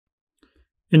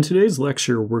In today's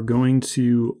lecture, we're going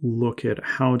to look at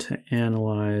how to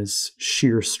analyze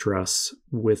shear stress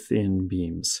within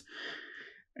beams.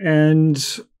 And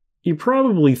you're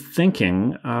probably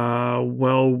thinking,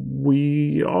 well,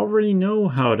 we already know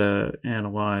how to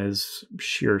analyze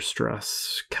shear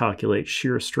stress, calculate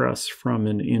shear stress from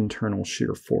an internal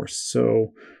shear force.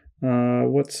 So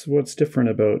what's different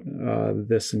about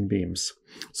this in beams?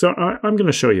 So I'm going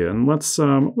to show you, and let's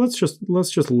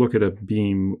just look at a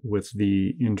beam with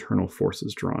the internal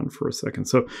forces drawn for a second.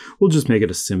 So we'll just make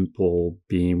it a simple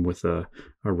beam with a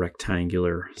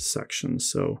rectangular section.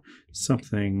 So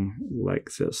something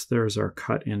like this. There's our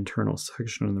cut internal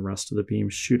section, and the rest of the beam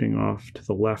shooting off to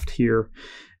the left here.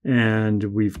 And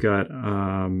we've got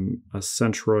a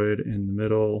centroid in the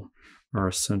middle,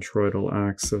 our centroidal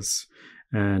axis.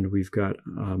 And we've got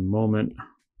a moment,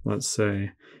 let's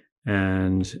say,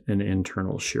 and an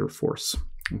internal shear force,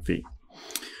 V.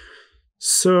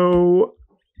 So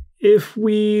if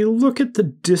we look at the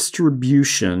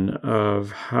distribution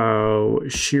of how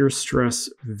shear stress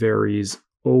varies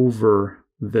over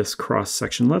this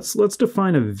cross-section, let's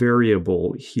define a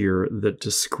variable here that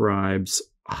describes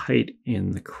height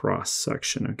in the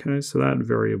cross-section, okay? So that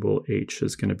variable h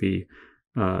is going to be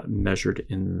measured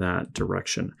in that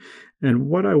direction. And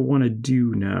what I want to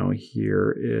do now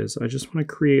here is I just want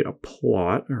to create a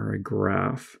plot or a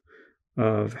graph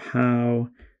of how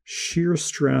shear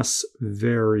stress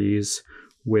varies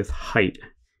with height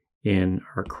in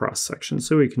our cross section.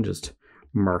 So we can just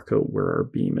mark out where our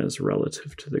beam is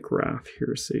relative to the graph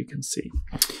here so you can see.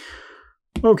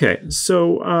 Okay,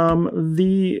 so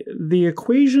the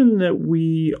equation that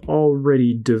we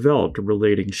already developed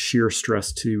relating shear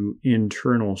stress to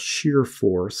internal shear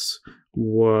force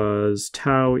was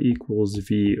tau equals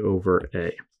V over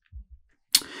A.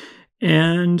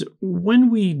 And when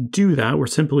we do that, we're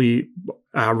simply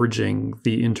averaging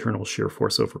the internal shear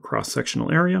force over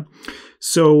cross-sectional area.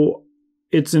 So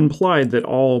it's implied that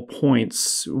all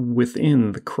points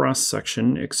within the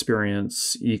cross-section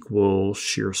experience equal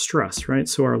shear stress, right?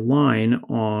 So our line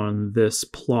on this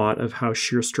plot of how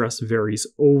shear stress varies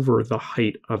over the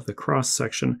height of the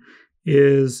cross-section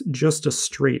is just a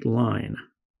straight line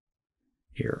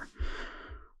here,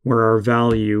 where our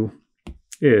value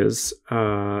is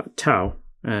tau,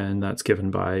 and that's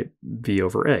given by V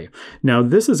over A. Now,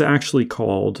 this is actually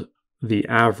called the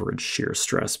average shear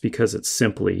stress because it's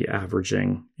simply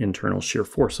averaging internal shear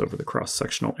force over the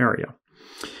cross-sectional area.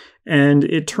 And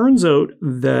it turns out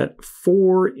that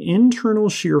for internal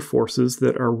shear forces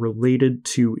that are related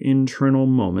to internal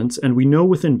moments, and we know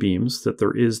within beams that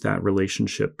there is that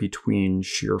relationship between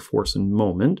shear force and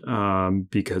moment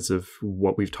because of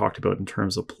what we've talked about in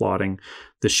terms of plotting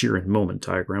the shear and moment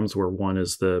diagrams, where one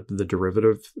is the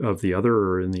derivative of the other,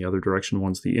 or in the other direction,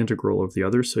 one's the integral of the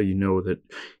other. So you know that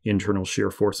internal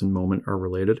shear force and moment are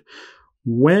related.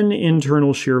 When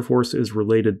internal shear force is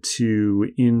related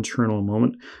to internal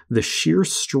moment, the shear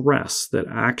stress that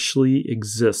actually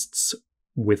exists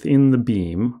within the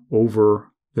beam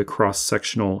over the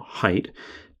cross-sectional height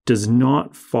does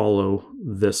not follow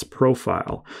this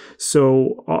profile.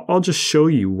 So I'll just show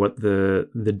you what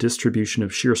the distribution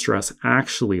of shear stress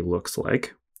actually looks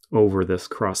like over this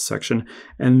cross-section,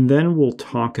 and then we'll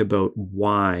talk about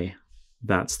why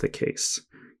that's the case.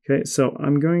 Okay, so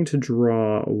I'm going to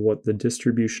draw what the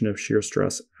distribution of shear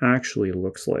stress actually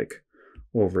looks like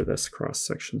over this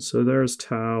cross-section. So there's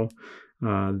tau,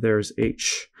 there's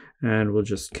h, and we'll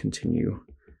just continue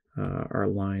our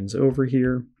lines over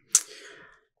here.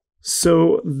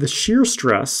 So the shear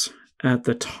stress at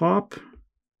the top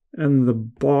and the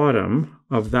bottom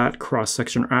of that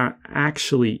cross-section are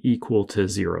actually equal to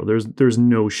 0. There's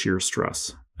no shear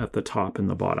stress at the top and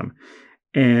the bottom.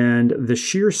 And the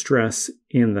shear stress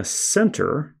in the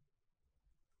center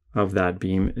of that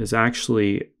beam is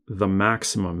actually the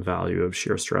maximum value of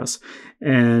shear stress.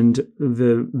 And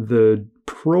the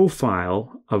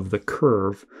profile of the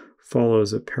curve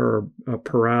follows a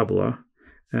parabola,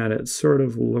 and it sort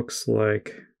of looks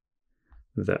like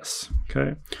this,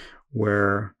 okay?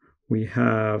 Where we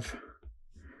have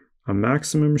a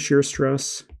maximum shear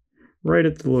stress right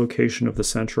at the location of the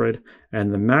centroid,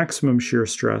 and the maximum shear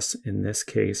stress in this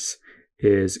case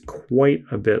is quite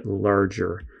a bit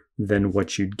larger than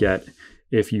what you'd get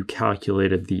if you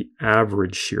calculated the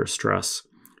average shear stress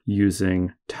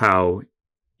using tau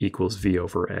equals V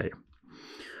over A.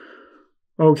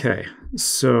 Okay,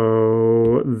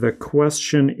 so the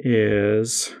question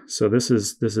is, so this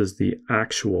is the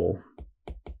actual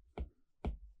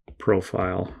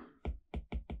profile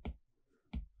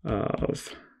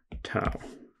of tau.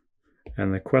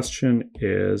 And the question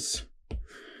is,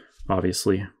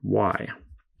 obviously, why?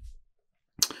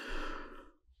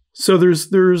 So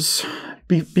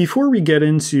before we get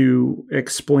into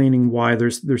explaining why,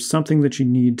 there's something that you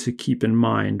need to keep in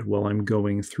mind while I'm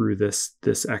going through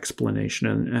this explanation,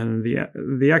 and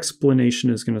the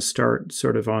explanation is going to start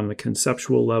sort of on the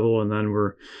conceptual level, and then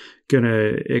we're going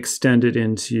to extend it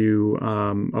into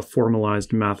a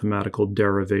formalized mathematical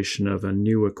derivation of a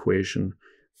new equation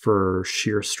for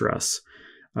shear stress,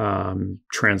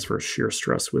 transverse shear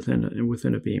stress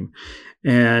within a beam,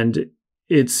 and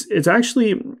it's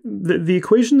actually the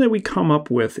equation that we come up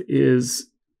with is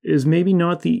maybe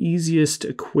not the easiest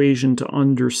equation to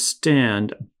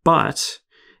understand, but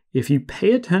if you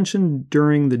pay attention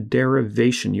during the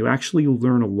derivation, you actually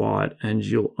learn a lot and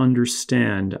you'll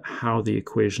understand how the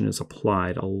equation is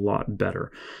applied a lot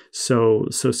better. So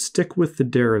stick with the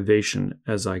derivation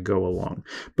as I go along.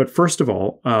 But first of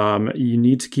all, you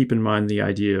need to keep in mind the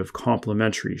idea of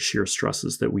complementary shear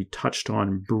stresses that we touched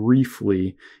on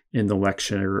briefly in the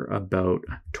lecture about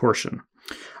torsion.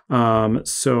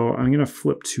 So I'm going to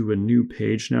flip to a new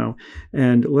page now,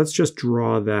 and let's just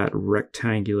draw that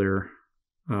rectangular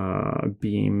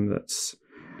beam that's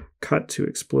cut to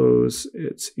expose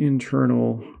its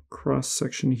internal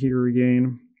cross-section here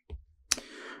again.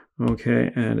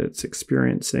 Okay, and it's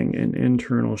experiencing an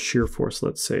internal shear force.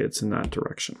 Let's say it's in that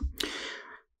direction.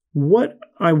 What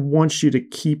I want you to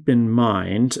keep in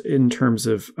mind in terms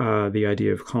of the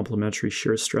idea of complementary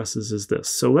shear stresses is this.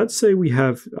 So let's say we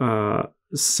have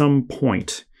some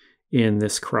point in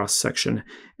this cross-section,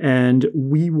 and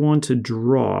we want to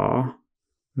draw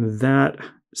that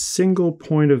single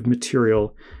point of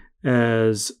material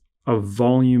as a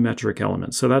volumetric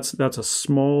element. So that's a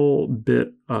small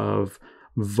bit of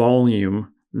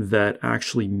volume that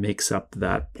actually makes up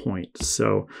that point.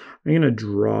 So I'm going to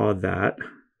draw that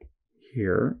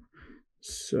here.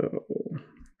 So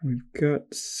we've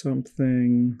got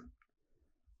something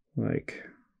like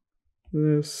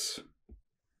this.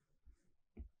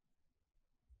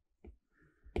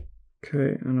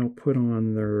 Okay, and I'll put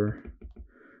on the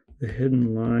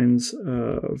hidden lines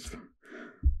of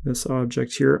this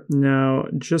object here. Now,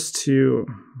 I'll just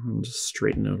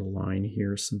straighten out a line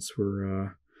here, since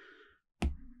we're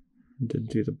did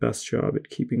do the best job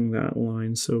at keeping that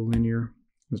line so linear.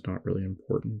 It's not really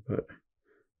important, but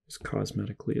just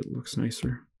cosmetically it looks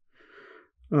nicer.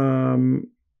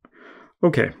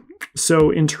 Okay,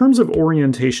 so in terms of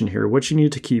orientation here, what you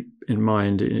need to keep in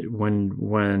mind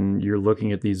when you're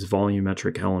looking at these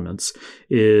volumetric elements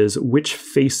is which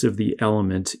face of the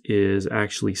element is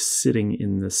actually sitting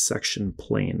in the section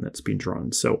plane that's being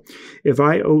drawn. So if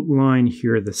I outline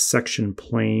here the section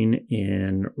plane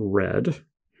in red,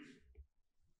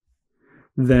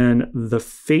 then the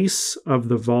face of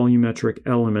the volumetric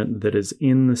element that is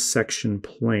in the section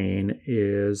plane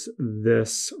is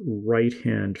this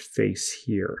right-hand face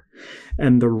here.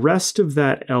 And the rest of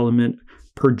that element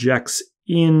projects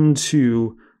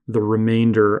into the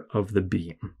remainder of the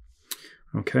beam.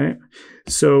 Okay,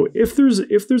 so if there's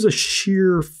a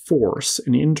shear force,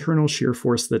 an internal shear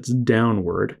force that's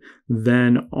downward,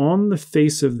 then on the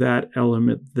face of that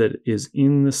element that is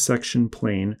in the section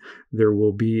plane, there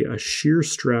will be a shear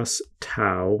stress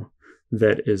tau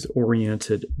that is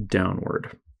oriented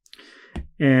downward.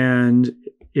 And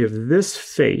if this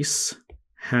face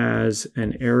has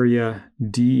an area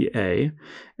dA,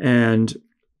 and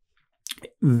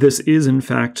this is in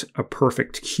fact a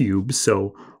perfect cube,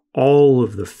 so all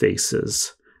of the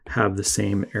faces have the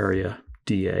same area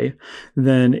dA,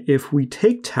 then if we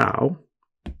take tau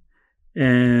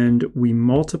and we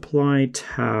multiply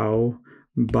tau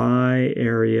by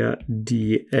area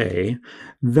dA,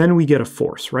 then we get a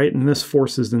force, right? And this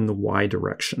force is in the y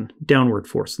direction, downward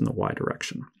force in the y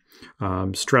direction.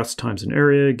 Stress times an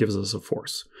area gives us a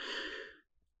force.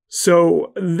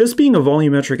 So this being a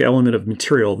volumetric element of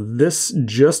material, this,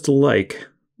 just like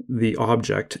the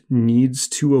object, needs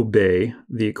to obey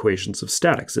the equations of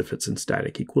statics if it's in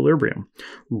static equilibrium.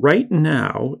 Right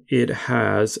now, it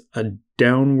has a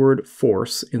downward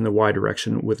force in the y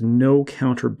direction with no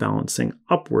counterbalancing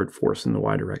upward force in the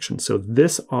y direction. So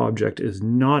this object is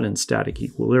not in static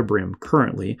equilibrium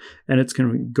currently, and it's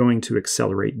going to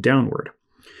accelerate downward.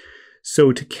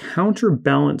 So to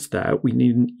counterbalance that, we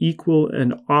need an equal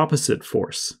and opposite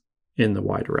force in the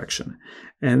y direction.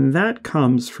 And that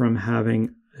comes from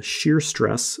having a shear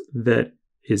stress that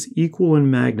is equal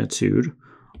in magnitude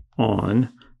on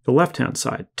the left-hand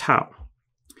side, tau.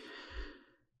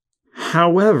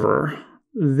 However,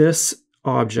 this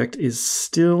object is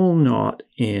still not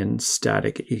in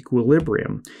static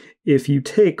equilibrium. If you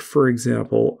take, for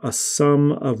example, a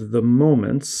sum of the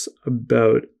moments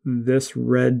about this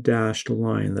red dashed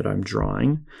line that I'm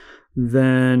drawing,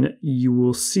 then you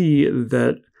will see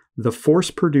that The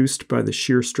force produced by the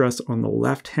shear stress on the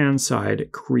left-hand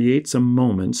side creates a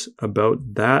moment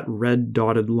about that red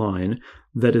dotted line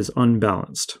that is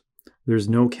unbalanced. There's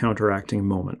no counteracting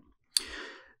moment.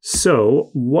 So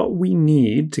what we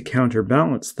need to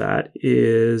counterbalance that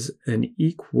is an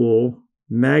equal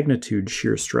magnitude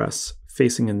shear stress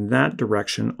facing in that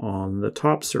direction on the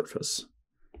top surface.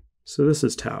 So this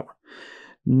is tau.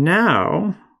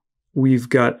 Now we've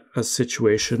got a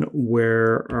situation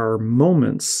where our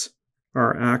moments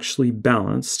are actually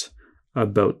balanced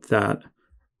about that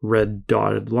red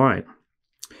dotted line.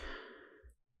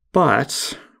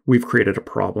 But we've created a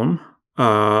problem.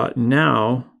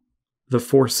 Now the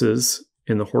forces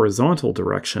in the horizontal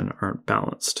direction aren't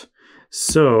balanced.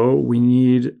 So we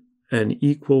need an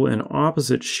equal and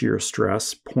opposite shear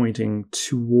stress pointing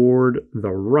toward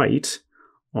the right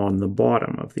on the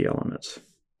bottom of the element.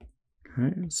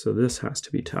 Okay, so this has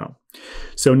to be tau.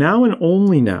 So now and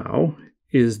only now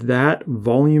is that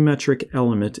volumetric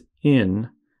element in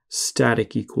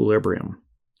static equilibrium.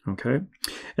 Okay,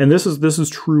 and this is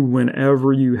true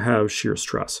whenever you have shear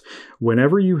stress.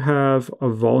 Whenever you have a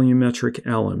volumetric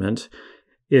element,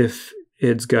 if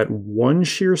it's got one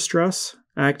shear stress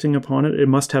acting upon it, it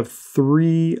must have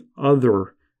three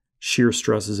other shear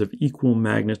stresses of equal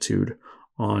magnitude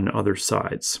on other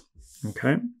sides.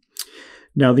 Okay.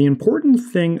 Now, the important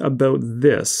thing about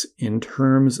this in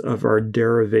terms of our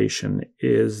derivation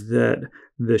is that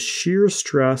the shear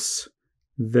stress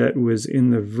that was in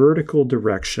the vertical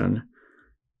direction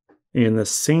in the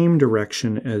same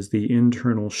direction as the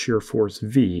internal shear force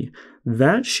V,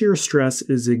 that shear stress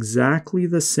is exactly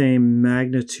the same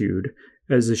magnitude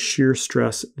as a shear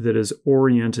stress that is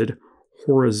oriented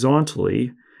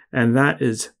horizontally, and that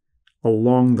is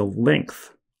along the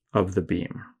length of the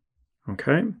beam.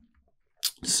 Okay?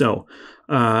 So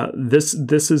this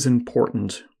is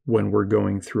important when we're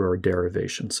going through our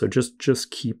derivation. So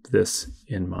just keep this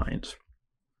in mind.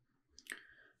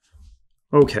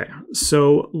 Okay,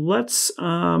 so let's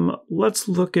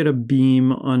look at a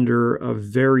beam under a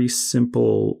very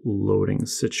simple loading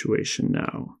situation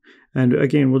now. And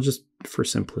again, we'll just, for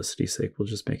simplicity's sake, we'll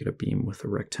just make it a beam with a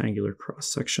rectangular cross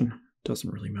section.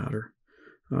 Doesn't really matter,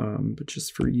 but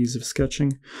just for ease of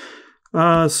sketching.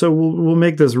 So we'll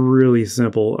make this really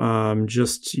simple.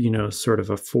 Just, sort of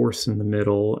a force in the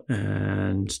middle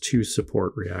and two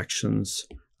support reactions.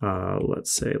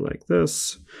 Let's say like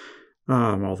this.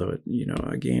 Although,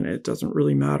 again, it doesn't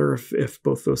really matter if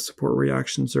both those support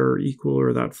reactions are equal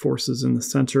or that force is in the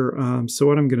center. So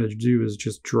what I'm going to do is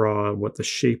just draw what the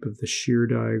shape of the shear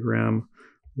diagram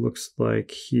looks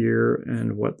like here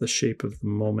and what the shape of the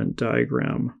moment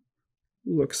diagram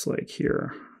looks like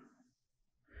here.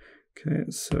 Okay,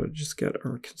 so just get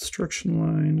our construction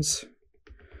lines,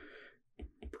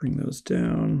 bring those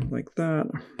down like that.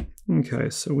 Okay,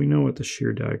 so we know what the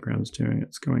shear diagram's doing.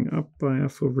 It's going up by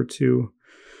F/2,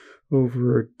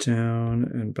 over, down,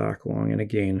 and back along. And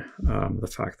again, the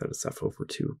fact that it's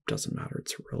F/2 doesn't matter,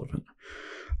 it's irrelevant.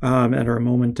 And our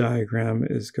moment diagram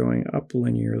is going up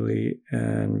linearly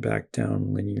and back down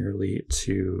linearly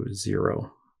to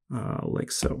 0,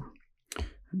 like so.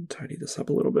 And tidy this up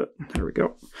a little bit. There we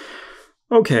go.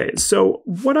 Okay, so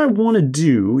what I want to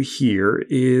do here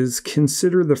is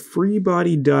consider the free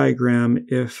body diagram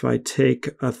if I take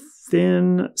a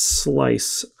thin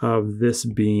slice of this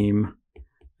beam,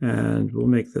 and we'll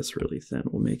make this really thin.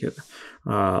 We'll make it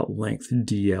length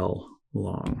dl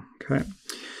long, okay?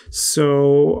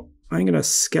 So I'm going to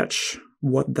sketch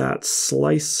what that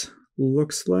slice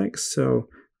looks like. So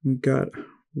we've got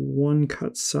one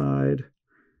cut side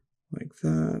like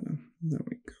that, and then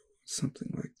we go something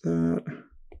like that.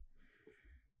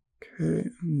 Okay,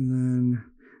 and then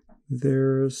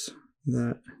there's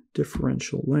that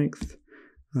differential length,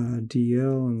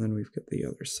 dl, and then we've got the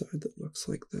other side that looks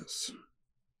like this.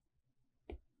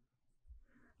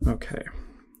 Okay.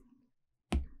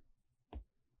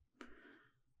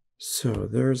 So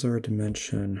there's our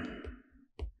dimension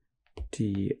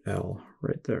dl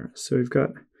right there. So we've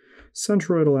got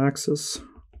centroidal axis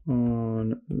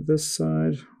on this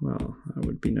side. Well, that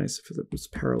would be nice if it was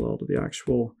parallel to the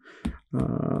actual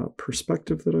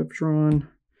perspective that I've drawn.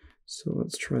 So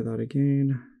let's try that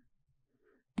again.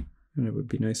 And it would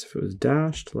be nice if it was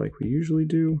dashed like we usually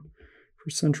do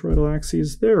for centroidal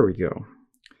axes. There we go.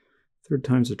 Third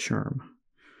time's a charm.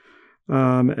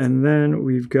 And then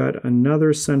we've got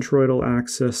another centroidal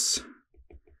axis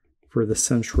for the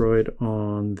centroid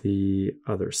on the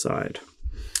other side.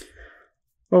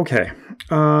 Okay,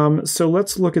 so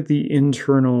let's look at the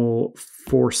internal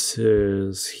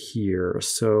forces here.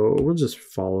 So we'll just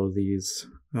follow these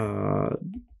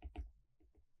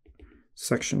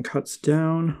section cuts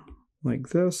down like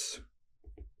this.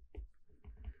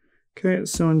 Okay,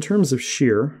 so in terms of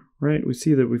shear, right, we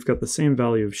see that we've got the same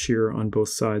value of shear on both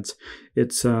sides.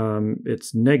 It's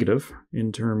negative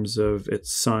in terms of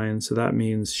its sign, so that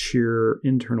means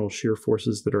internal shear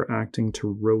forces that are acting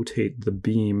to rotate the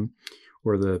beam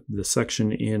or the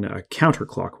section in a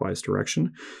counterclockwise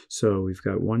direction. So we've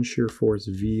got one shear force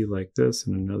V like this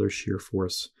and another shear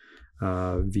force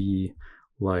V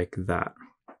like that.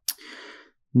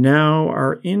 Now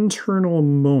our internal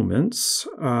moments,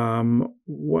 I'm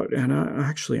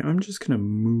just going to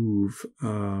move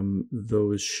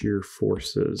those shear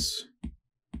forces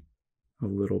a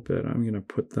little bit. I'm going to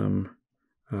put them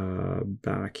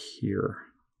back here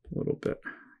a little bit.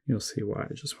 You'll see why.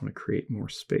 I just want to create more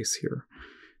space here.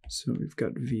 So we've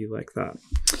got V like that.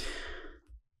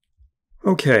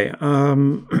 Okay,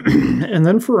 and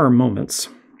then for our moments,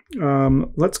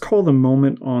 let's call the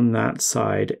moment on that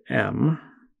side M.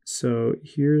 So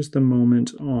here's the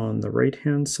moment on the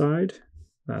right-hand side.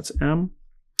 That's M.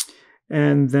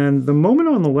 And then the moment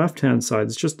on the left-hand side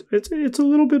is just, it's a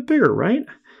little bit bigger, right?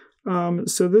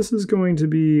 So this is going to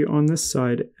be on this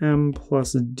side M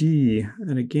plus D.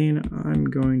 And again, I'm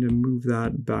going to move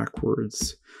that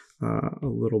backwards a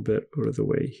little bit out of the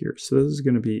way here. So this is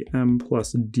going to be M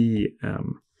plus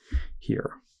dm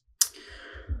here.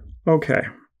 Okay.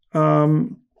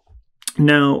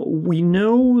 Now we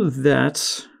know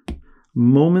that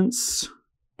moments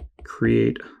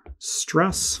create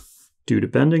stress due to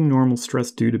bending, normal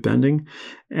stress due to bending,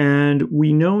 and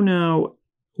we know now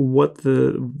what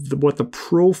the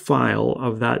profile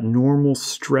of that normal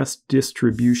stress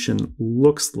distribution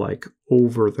looks like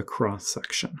over the cross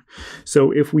section.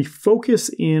 So if we focus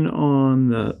in on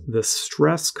the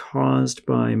stress caused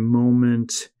by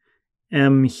moment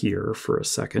M here for a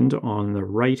second on the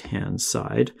right-hand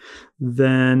side,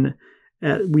 then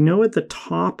we know at the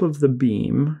top of the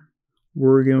beam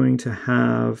we're going to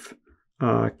have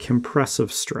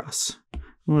compressive stress.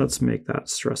 Let's make that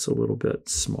stress a little bit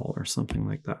smaller, something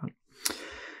like that.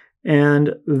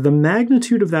 And the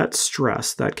magnitude of that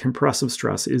stress, that compressive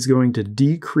stress, is going to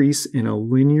decrease in a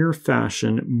linear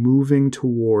fashion moving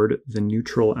toward the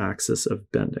neutral axis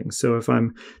of bending. So if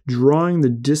I'm drawing the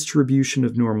distribution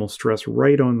of normal stress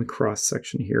right on the cross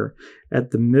section here,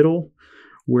 at the middle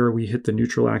where we hit the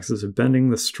neutral axis of bending,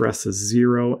 the stress is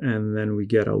 0, and then we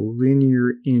get a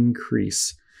linear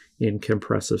increase in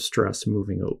compressive stress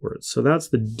moving outwards. So that's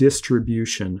the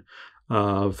distribution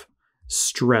of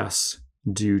stress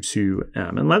due to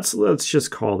M. And let's just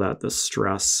call that the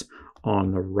stress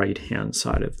on the right-hand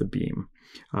side of the beam.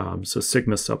 So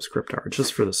sigma subscript r,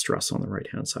 just for the stress on the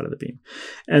right-hand side of the beam.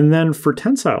 And then for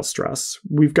tensile stress,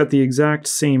 we've got the exact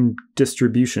same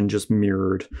distribution, just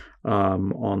mirrored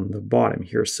on the bottom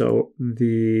here. So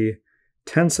the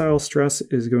tensile stress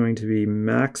is going to be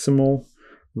maximal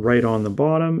right on the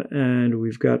bottom, and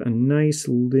we've got a nice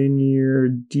linear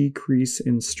decrease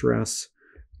in stress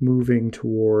moving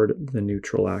toward the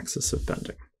neutral axis of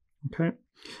bending. Okay,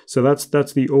 so that's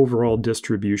the overall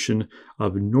distribution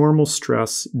of normal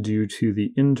stress due to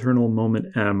the internal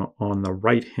moment M on the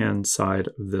right-hand side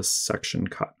of this section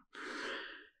cut.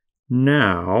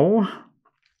 Now,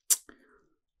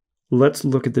 let's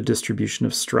look at the distribution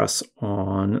of stress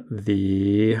on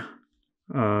the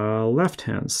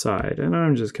left-hand side, and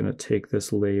I'm just going to take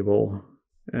this label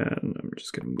and I'm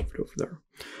just going to move it over there.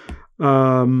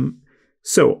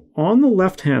 So on the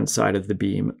left-hand side of the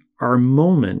beam, our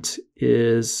moment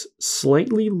is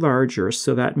slightly larger,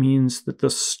 so that means that the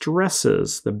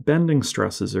stresses, the bending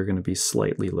stresses, are going to be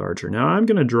slightly larger. Now I'm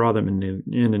going to draw them in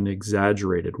an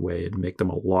exaggerated way and make them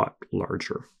a lot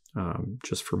larger,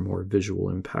 just for more visual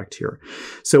impact here.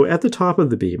 So at the top of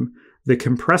the beam, the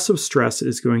compressive stress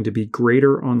is going to be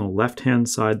greater on the left-hand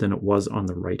side than it was on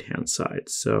the right-hand side.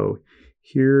 So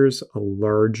here's a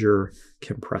larger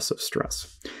compressive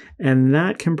stress. And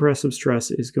that compressive stress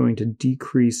is going to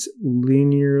decrease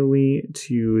linearly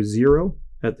to 0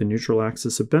 at the neutral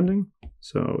axis of bending.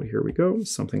 So here we go,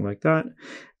 something like that.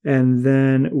 And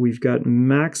then we've got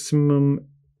maximal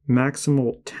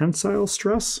tensile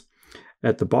stress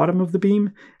at the bottom of the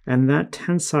beam, and that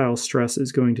tensile stress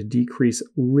is going to decrease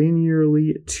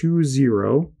linearly to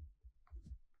 0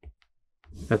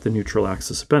 at the neutral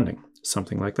axis of bending,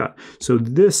 something like that. So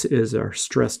this is our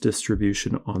stress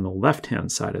distribution on the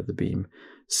left-hand side of the beam,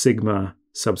 sigma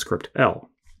subscript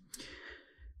L.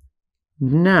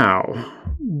 Now,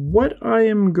 what I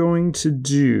am going to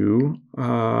do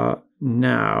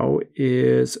now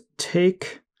is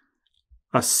take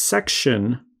a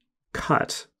section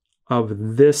cut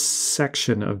of this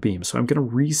section of beam. So I'm going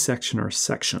to resection our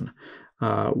section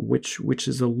which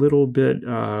is a little bit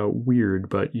weird,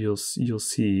 but you'll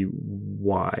see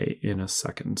why in a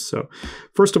second. So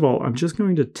first of all, I'm just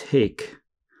going to take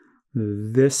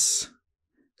this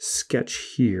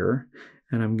sketch here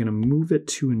and I'm going to move it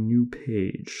to a new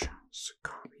page. So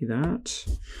copy that.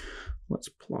 Let's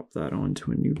plop that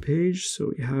onto a new page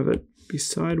so we have it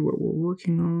beside what we're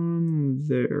working on.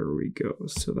 There we go.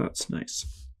 So that's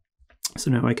nice. So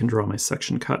now I can draw my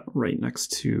section cut right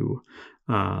next to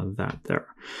that there.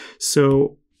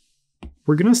 So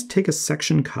we're going to take a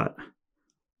section cut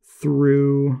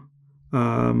through,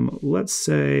 let's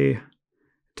say,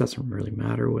 it doesn't really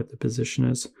matter what the position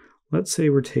is. Let's say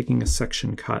we're taking a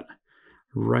section cut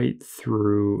right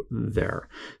through there.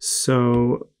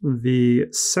 So the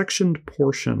sectioned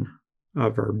portion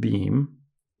of our beam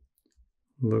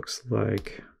looks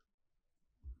like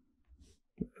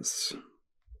this.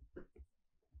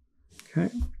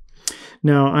 Okay.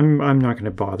 Now I'm not going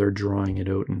to bother drawing it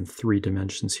out in 3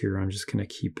 dimensions here. I'm just going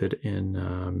to keep it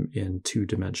in 2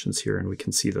 dimensions here, and we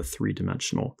can see the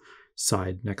 3-dimensional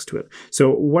side next to it. So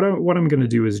what I'm going to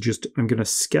do is I'm going to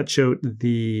sketch out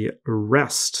the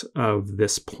rest of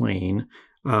this plane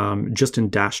just in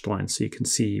dashed lines so you can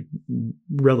see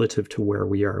relative to where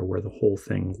we are, where the whole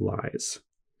thing lies,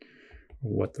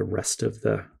 what the rest of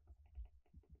the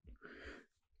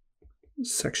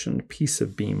sectioned piece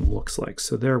of beam looks like.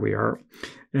 So there we are.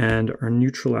 And our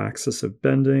neutral axis of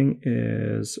bending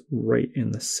is right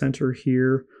in the center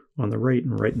here on the right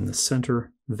and right in the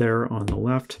center there on the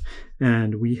left.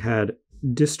 And we had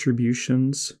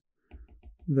distributions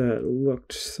that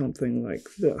looked something like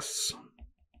this.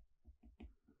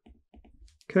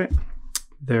 Okay,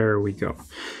 there we go.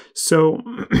 So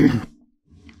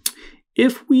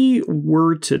if we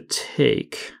were to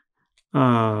take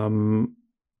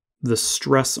the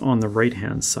stress on the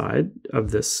right-hand side of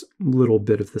this little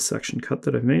bit of the section cut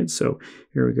that I've made. So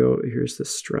here we go. Here's the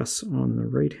stress on the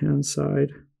right-hand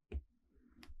side.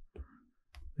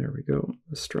 There we go.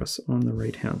 The stress on the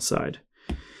right-hand side.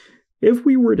 If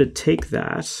we were to take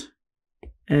that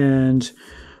and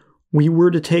we were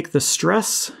to take the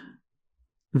stress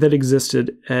that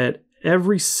existed at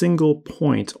every single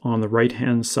point on the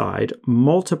right-hand side,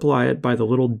 multiply it by the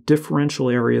little differential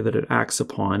area that it acts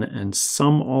upon, and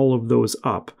sum all of those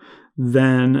up,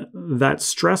 then that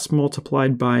stress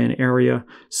multiplied by an area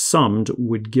summed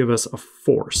would give us a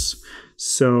force.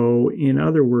 So in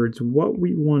other words, what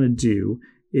we want to do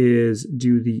is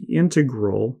do the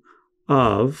integral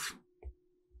of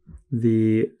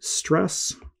the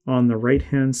stress on the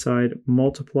right-hand side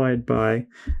multiplied by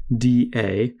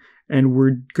dA, and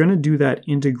we're going to do that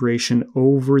integration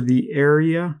over the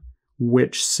area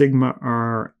which sigma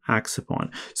r acts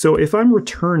upon. So if I'm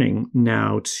returning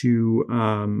now to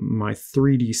my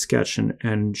 3D sketch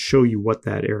and show you what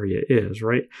that area is,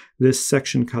 right? This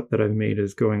section cut that I've made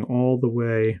is going all the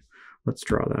way. Let's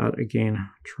draw that again,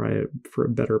 try it for a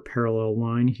better parallel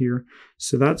line here.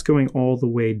 So that's going all the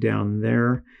way down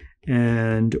there,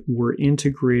 and we're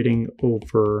integrating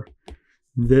over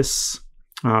this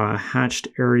hatched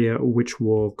area, which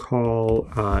we'll call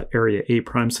area A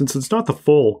prime, since it's not the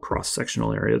full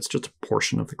cross-sectional area, it's just a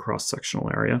portion of the cross-sectional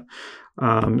area.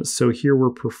 So here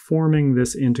we're performing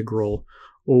this integral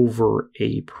over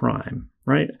A prime,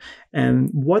 right? And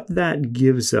what that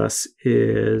gives us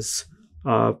is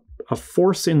a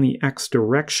force in the x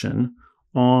direction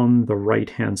on the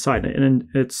right-hand side. And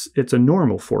it's a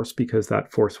normal force because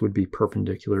that force would be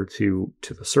perpendicular to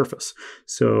the surface.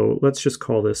 So let's just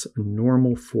call this a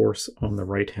normal force on the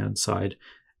right-hand side,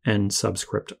 n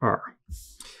subscript r.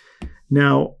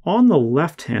 Now, on the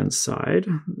left-hand side,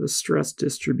 the stress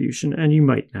distribution, and you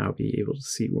might now be able to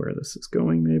see where this is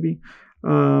going maybe,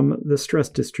 the stress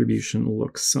distribution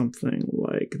looks something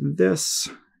like this.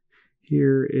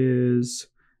 Here is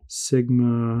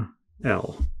sigma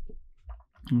L.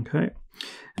 Okay,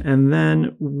 and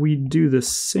then we do the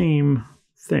same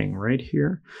thing right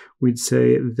here. We'd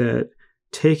say that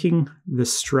taking the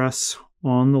stress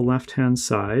on the left-hand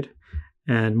side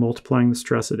and multiplying the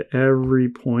stress at every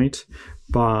point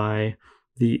by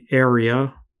the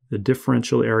area, the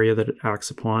differential area that it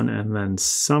acts upon, and then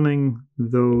summing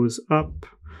those up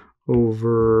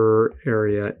over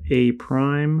area A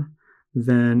prime,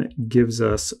 then gives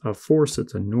us a force.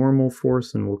 It's a normal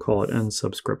force, and we'll call it n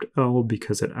subscript L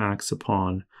because it acts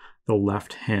upon the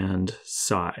left-hand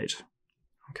side.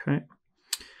 Okay.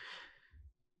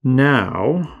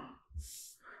 Now,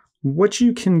 what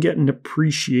you can get an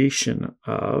appreciation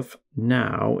of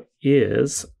now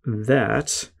is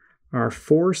that our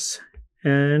force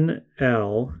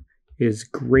NL is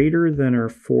greater than our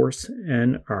force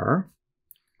NR.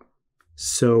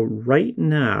 So right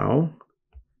now,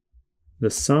 the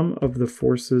sum of the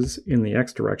forces in the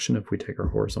x direction, if we take our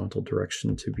horizontal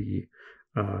direction to be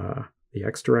the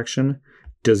x direction,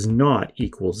 does not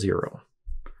equal 0.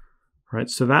 Right?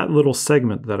 So that little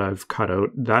segment that I've cut out,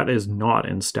 that is not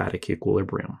in static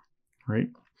equilibrium. Right?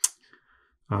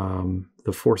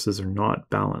 The forces are not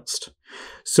balanced.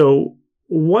 So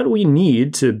what we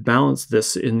need to balance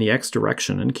this in the x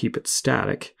direction and keep it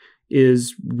static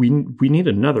is we need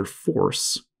another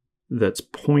force that's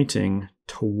pointing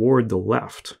toward the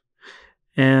left.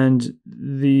 And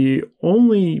the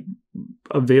only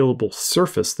available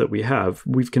surface that we have,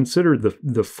 we've considered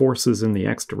the forces in the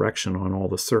x direction on all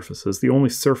the surfaces. The only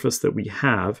surface that we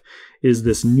have is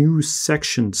this new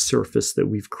section surface that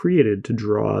we've created to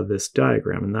draw this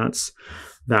diagram. And that's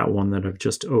that one that I've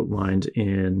just outlined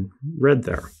in red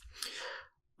there.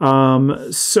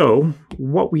 So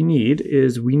what we need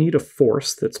is we need a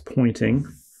force that's pointing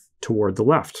toward the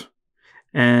left.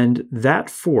 And that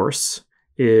force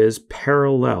is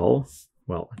parallel,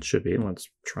 well, it should be, let's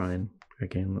try and,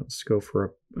 again, let's go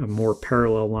for a more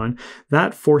parallel line.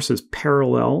 That force is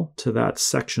parallel to that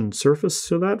section surface,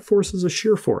 so that force is a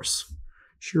shear force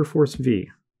V,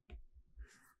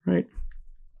 right?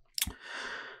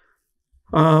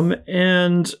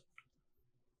 And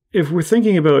if we're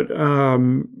thinking about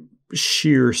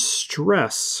shear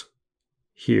stress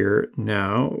here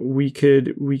now, we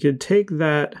could take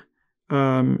that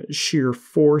shear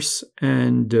force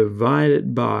and divide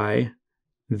it by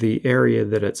the area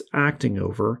that it's acting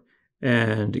over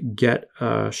and get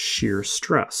a shear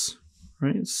stress,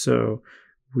 right? So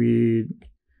we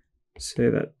say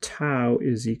that tau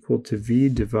is equal to V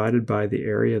divided by the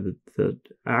area that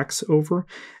acts over,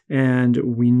 and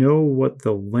we know what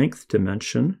the length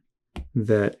dimension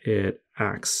that it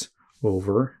acts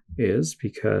over is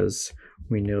because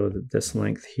we know that this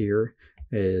length here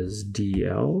is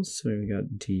dl, so we got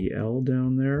dl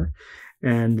down there,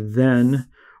 and then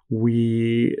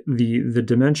the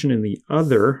dimension in the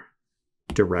other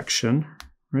direction,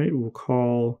 right? We'll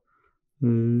call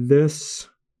this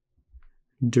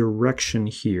direction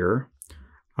here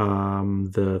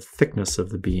the thickness of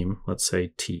the beam, let's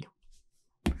say t.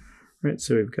 Right,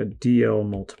 so we've got dl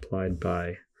multiplied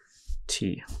by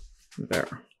t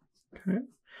there. Okay.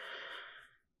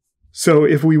 So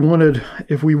if we wanted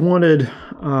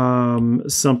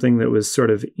something that was sort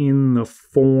of in the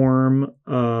form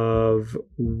of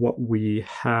what we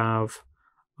have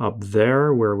up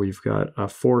there, where we've got a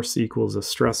force equals a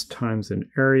stress times an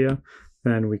area,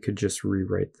 then we could just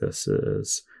rewrite this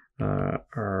as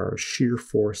our shear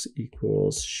force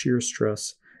equals shear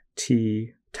stress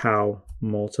T tau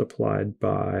multiplied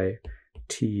by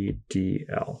T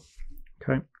dl.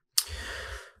 Okay.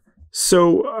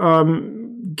 So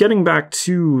getting back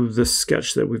to the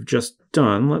sketch that we've just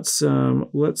done, let's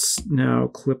now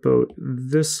clip out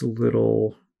this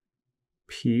little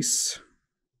piece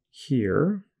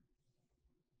here.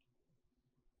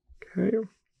 Okay.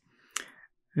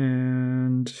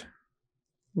 And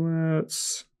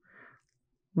let's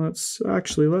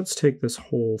take this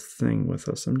whole thing with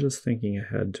us. I'm just thinking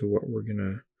ahead to what we're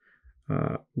gonna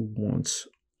want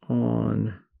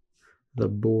on the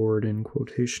board in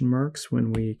quotation marks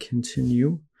when we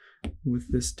continue with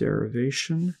this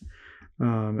derivation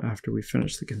after we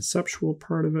finish the conceptual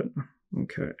part of it.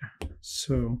 Okay,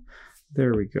 so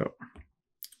there we go.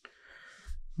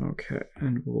 Okay,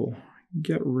 and we'll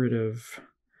get rid of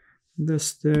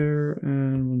this there,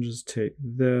 and we'll just take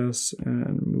this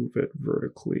and move it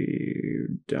vertically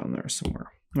down there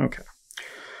somewhere. Okay.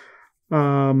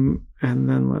 And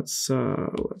then let's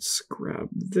grab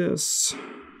this.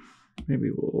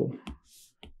 Maybe we'll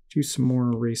do some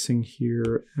more erasing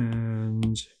here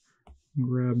and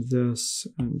grab this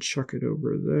and chuck it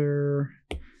over there,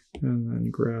 and then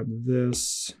grab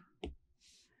this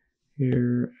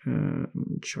here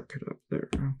and chuck it up there.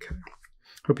 Okay.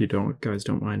 Hope you guys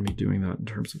don't mind me doing that in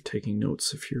terms of taking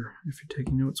notes if you're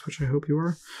taking notes, which I hope you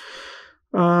are.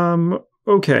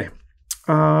 Okay.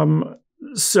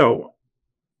 So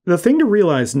the thing to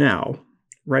realize now,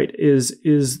 right, is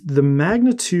the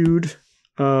magnitude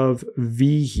of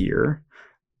V here.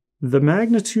 The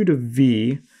magnitude of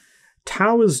V,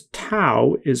 tau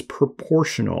is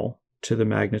proportional to the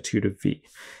magnitude of V.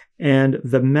 And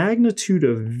the magnitude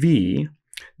of V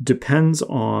depends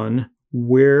on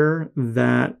where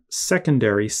that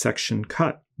secondary section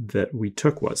cut that we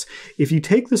took was. If you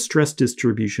take the stress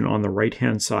distribution on the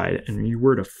right-hand side and you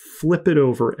were to flip it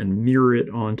over and mirror it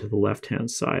onto the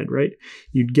left-hand side, right,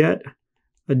 you'd get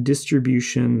a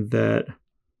distribution that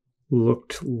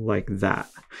looked like that.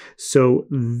 So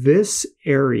this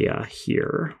area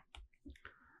here,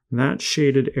 that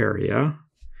shaded area,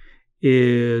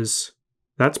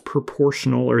 that's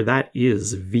proportional, or that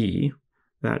is V,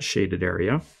 that shaded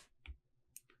area.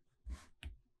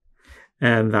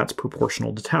 And that's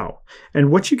proportional to tau. And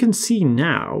what you can see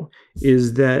now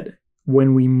is that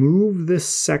when we move this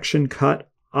section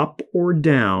cut up or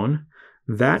down,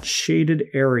 that shaded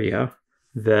area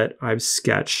that I've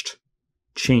sketched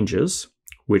changes,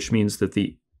 which means that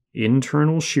the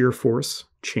internal shear force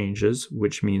changes,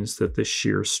 which means that the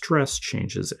shear stress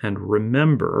changes. And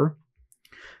remember,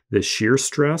 the shear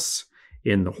stress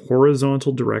in the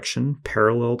horizontal direction,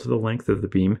 parallel to the length of the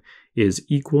beam, is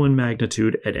equal in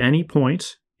magnitude at any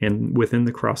point within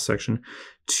the cross-section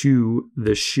to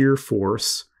the shear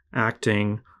force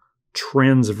acting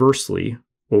transversely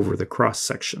over the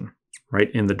cross-section, right,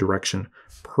 in the direction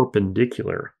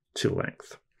perpendicular to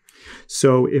length.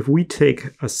 So if we take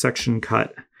a section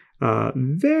cut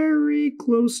very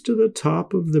close to the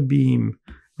top of the beam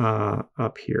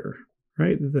up here,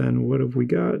 right, then what have we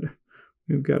got?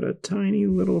 We've got a tiny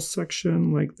little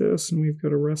section like this, and we've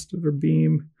got a rest of our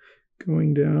beam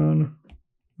going down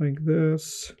like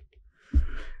this.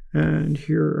 And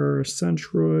here are our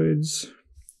centroids.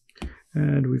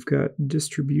 And we've got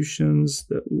distributions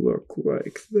that look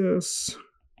like this,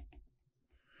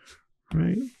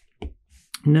 right?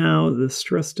 Now the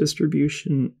stress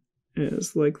distribution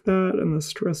is like that, and the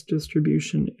stress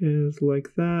distribution is like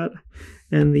that.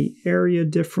 And the area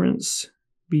difference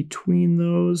between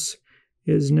those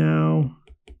is now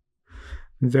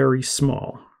very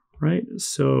small, right?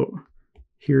 So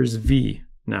here's V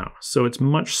now. So it's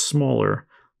much smaller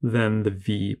than the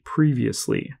V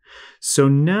previously. So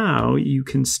now you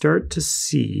can start to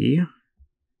see,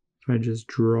 if I just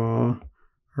draw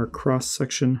our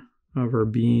cross-section of our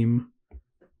beam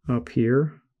up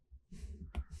here.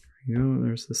 There you go.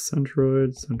 There's the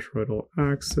centroidal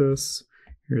axis.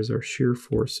 Here's our shear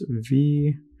force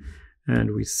V.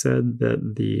 And we said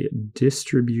that the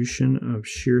distribution of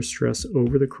shear stress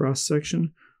over the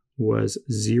cross-section was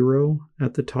 0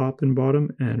 at the top and bottom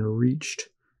and reached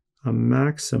a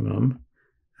maximum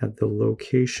at the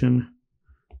location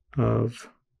of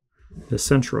the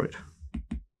centroid.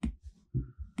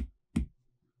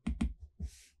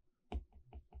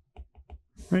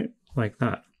 Right, like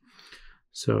that.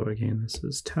 So again, this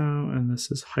is tau, and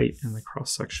this is height in the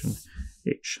cross-section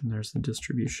h, and there's the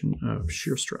distribution of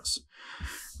shear stress.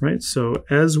 Right, so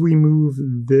as we move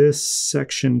this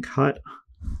section cut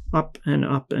up and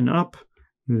up and up,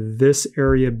 this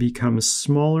area becomes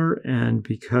smaller, and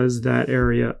because that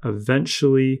area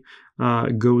eventually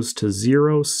goes to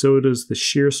 0, so does the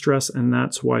shear stress, and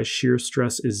that's why shear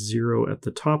stress is 0 at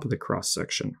the top of the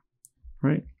cross-section,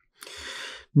 right?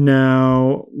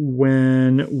 Now,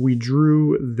 when we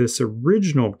drew this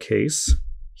original case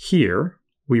here,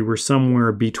 we were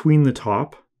somewhere between the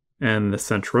top and the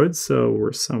centroid, so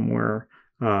we're somewhere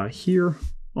here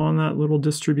on that little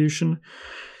distribution.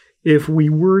 If we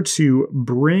were to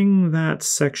bring that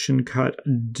section cut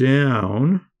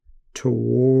down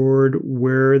toward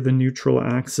where the neutral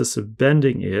axis of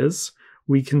bending is,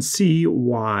 we can see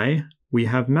why we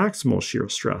have maximal shear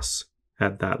stress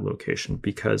at that location,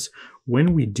 because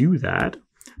when we do that,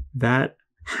 that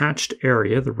hatched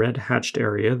area, the red hatched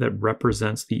area that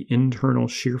represents the internal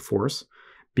shear force,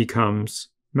 becomes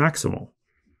maximal.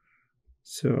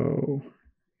 So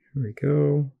here we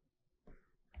go.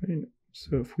 Right.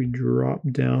 So if we drop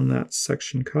down that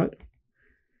section cut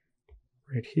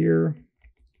right here,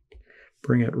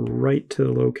 bring it right to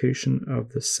the location of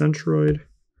the centroid,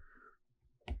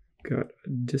 got a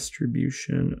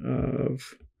distribution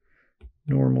of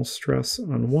normal stress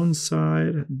on one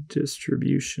side,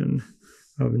 distribution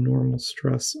of normal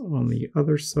stress on the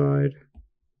other side,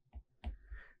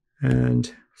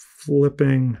 and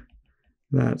flipping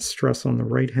that stress on the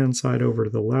right-hand side over to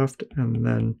the left, and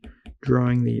then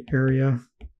drawing the area,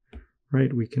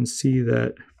 right? We can see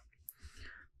that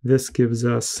this gives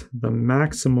us the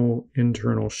maximal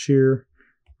internal shear,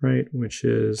 right, which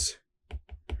is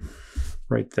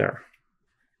right there.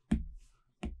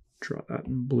 Draw that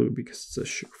in blue because it's a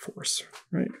shear force,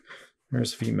 right?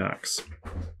 There's Vmax.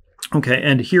 Okay,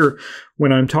 and here,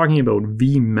 when I'm talking about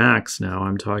Vmax now,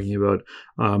 I'm talking about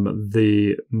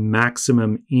the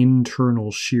maximum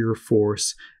internal shear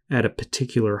force at a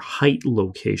particular height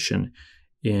location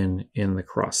in the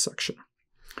cross-section.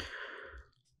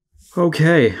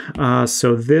 Okay,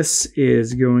 so this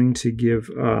is going to give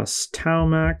us tau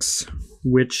max,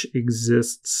 which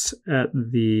exists at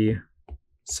the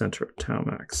center of tau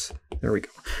max. There we go.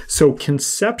 So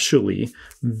conceptually,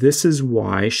 this is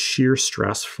why shear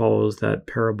stress follows that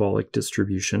parabolic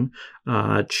distribution,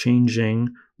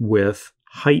 changing with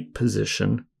height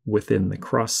position within the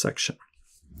cross-section.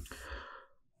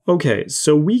 Okay,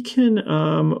 so we can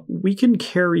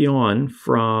carry on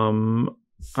from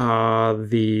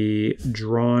the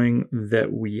drawing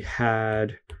that we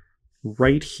had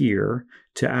right here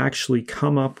to actually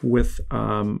come up with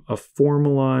a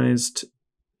formalized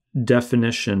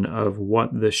definition of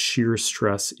what the shear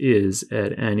stress is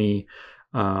at any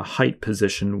height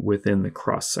position within the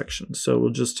cross section. So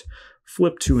we'll just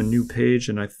flip to a new page,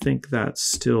 and I think that's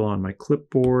still on my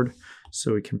clipboard,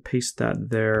 so we can paste that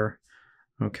there.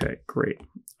 Okay, great.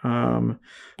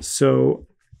 So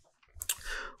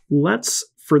let's,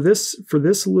 for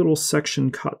this little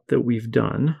section cut that we've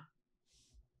done,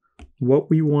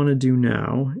 what we want to do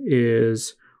now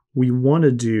is we want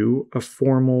to do a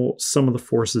formal sum of the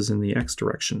forces in the x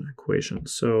direction equation.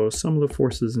 So sum of the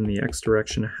forces in the x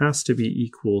direction has to be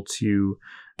equal to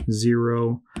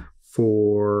 0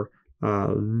 for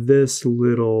this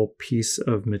little piece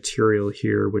of material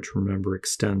here, which remember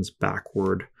extends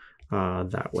backward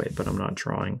that way, but I'm not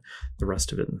drawing the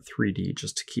rest of it in 3D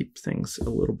just to keep things a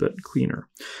little bit cleaner.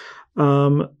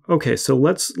 Okay, so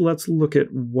let's look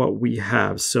at what we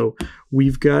have. So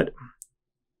we've got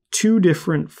two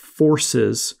different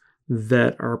forces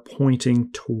that are pointing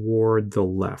toward the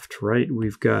left, right?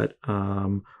 We've got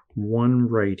one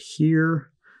right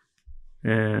here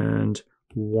and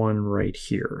one right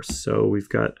here. So we've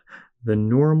got the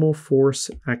normal force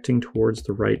acting towards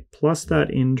the right plus that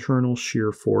internal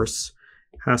shear force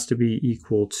has to be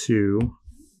equal to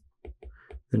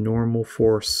the normal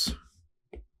force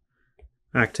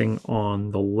acting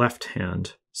on the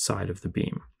left-hand side of the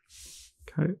beam.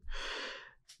 Okay.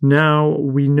 Now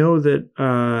we know that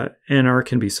NR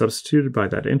can be substituted by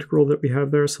that integral that we have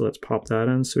there, so let's pop that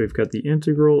in. So we've got the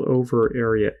integral over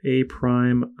area A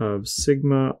prime of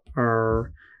sigma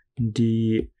R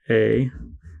dA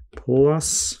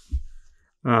plus,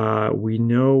 we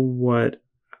know what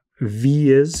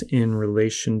V is in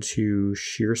relation to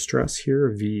shear stress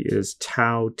here. V is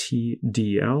tau T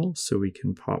dL, so we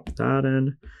can pop that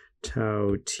in.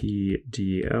 Tau T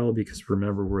dL, because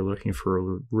remember we're looking for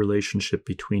a relationship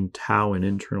between tau and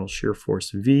internal shear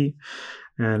force V,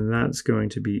 and that's going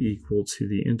to be equal to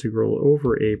the integral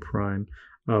over A prime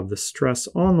of the stress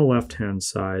on the left-hand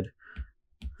side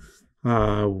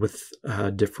with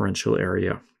differential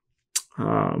area.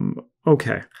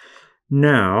 Okay,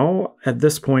 now at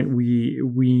this point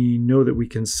we know that we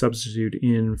can substitute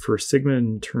in for sigma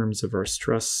in terms of our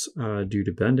stress due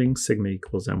to bending. Sigma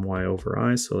equals my over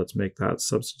I, so let's make that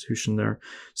substitution there.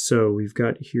 So we've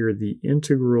got here the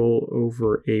integral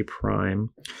over A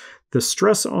prime. The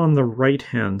stress on the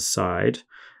right-hand side,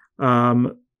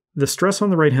 the stress on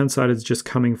the right-hand side is just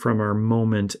coming from our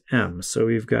moment m. So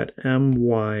we've got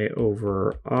my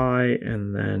over I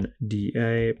and then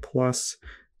dA plus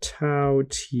tau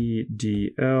T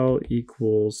dL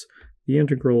equals the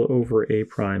integral over A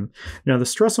prime. Now the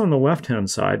stress on the left-hand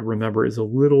side, remember, is a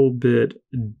little bit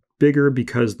bigger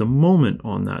because the moment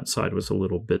on that side was a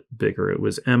little bit bigger. It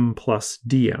was m plus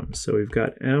dm. So we've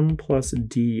got m plus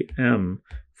dm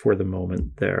for the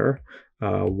moment there,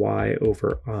 y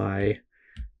over I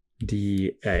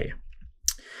dA.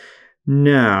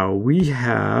 Now we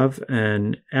have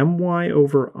an my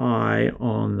over I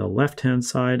on the left-hand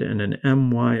side and an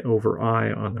my over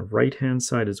I on the right-hand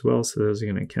side as well. So those are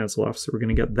going to cancel off. So we're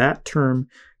going to get that term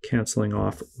canceling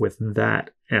off with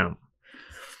that m.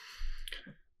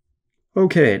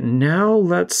 Okay, now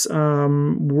let's,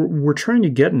 we're trying to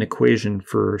get an equation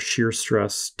for shear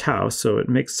stress tau, so it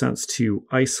makes sense to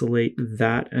isolate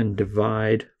that and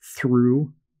divide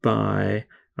through by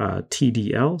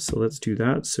TDL, so let's do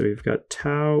that. So we've got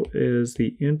tau is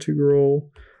the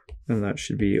integral, and that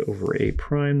should be over A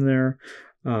prime there,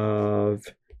 of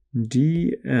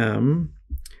dm,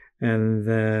 and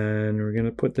then we're going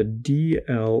to put the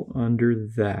dl under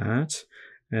that,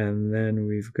 and then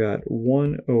we've got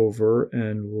 1 over,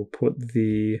 and we'll put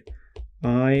the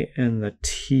I and the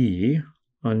t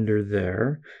under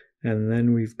there, and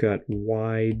then we've got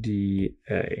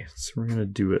yda. So we're going to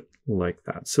do it like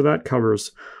that. So that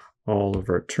covers all of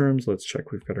our terms. Let's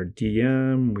check. We've got our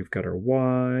dm, we've got our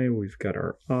y, we've got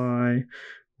our I,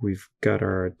 we've got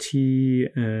our t,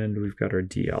 and we've got our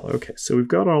dl. Okay, so we've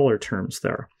got all our terms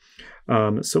there.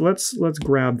 So let's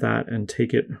grab that and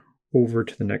take it over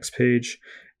to the next page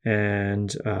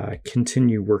and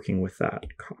continue working with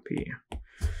that copy.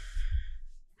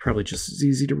 Probably just as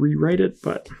easy to rewrite it,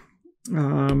 but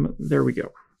there we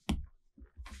go.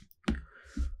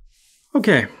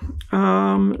 Okay,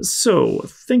 so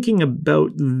thinking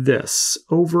about this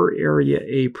over area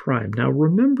A prime. Now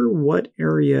remember what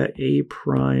area A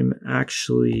prime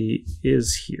actually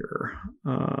is here.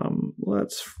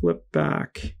 Let's flip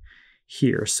back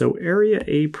here. So area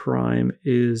A prime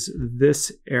is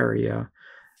this area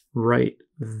right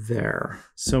there.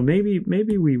 So maybe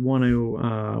we want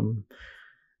to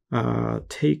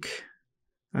take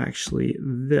actually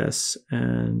this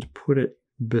and put it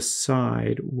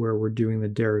beside where we're doing the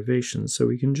derivation, so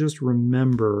we can just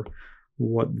remember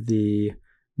what the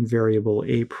variable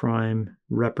A prime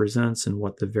represents and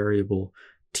what the variable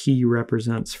T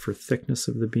represents for thickness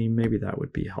of the beam. Maybe that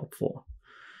would be helpful.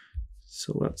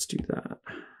 So let's do that.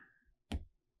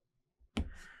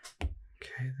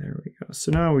 Okay, there we go.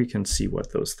 So now we can see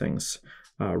what those things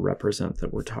represent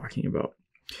that we're talking about.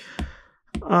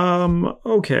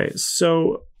 Okay,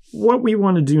 so what we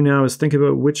want to do now is think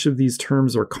about which of these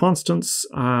terms are constants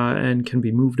and can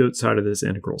be moved outside of this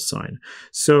integral sign.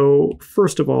 So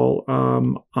first of all,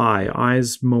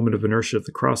 I's moment of inertia of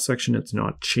the cross-section, it's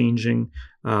not changing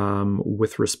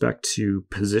with respect to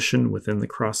position within the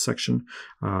cross-section.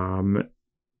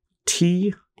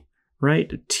 T,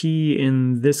 right? T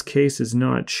in this case is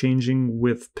not changing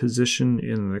with position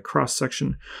in the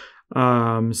cross-section.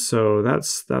 So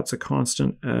that's a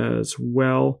constant as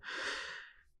well.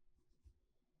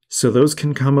 So those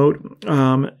can come out.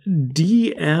 DMDL,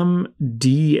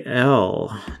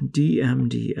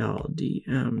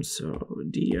 so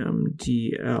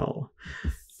DMDL.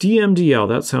 DMDL,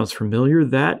 that sounds familiar.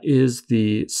 That is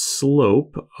the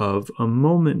slope of a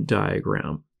moment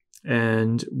diagram.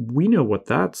 And we know what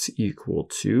that's equal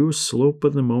to. Slope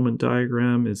of the moment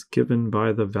diagram is given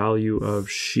by the value of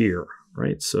shear,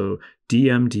 right? So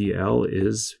DMDL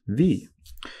is V.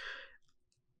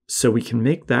 So we can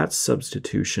make that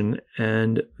substitution,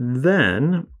 and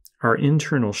then our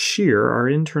internal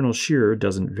shear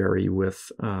doesn't vary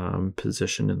with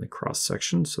position in the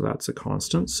cross-section, so that's a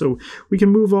constant. So we can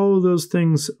move all of those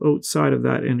things outside of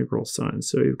that integral sign.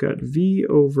 So you've got V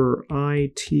over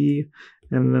IT,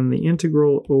 and then the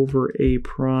integral over A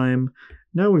prime.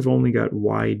 Now we've only got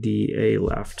YdA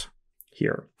left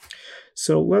here.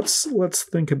 So let's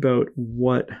think about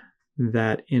what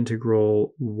that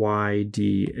integral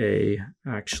YdA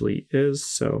actually is.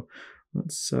 So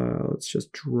let's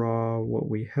just draw what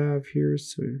we have here.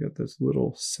 So we've got this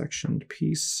little sectioned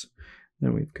piece.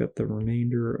 Then we've got the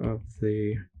remainder of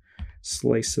the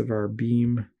slice of our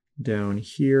beam down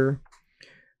here.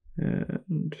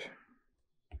 And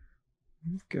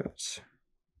we've got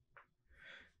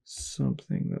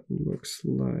something that looks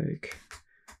like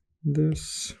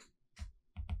this.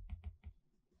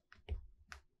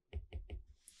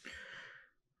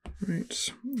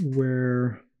 Right,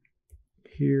 where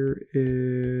here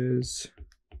is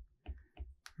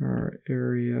our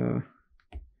area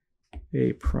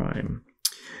A prime.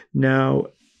 Now,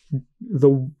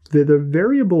 the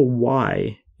variable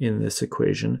y in this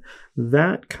equation,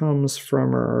 that comes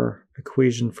from our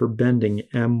equation for bending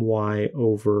my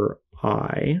over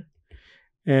I.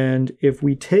 And if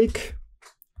we take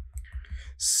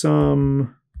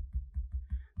some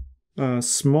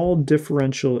small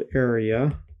differential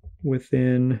area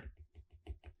within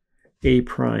A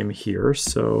prime here,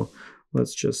 so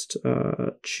let's just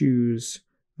choose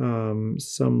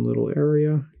some little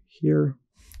area here,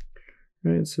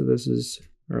 right? So this is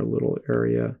our little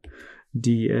area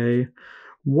dA.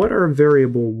 What our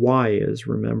variable y is,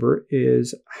 remember,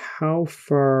 is how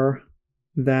far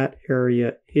that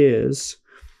area is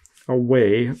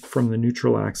away from the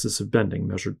neutral axis of bending,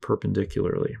 measured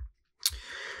perpendicularly.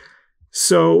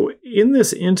 So in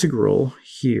this integral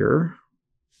here,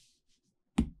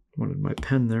 wanted my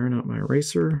pen there, not my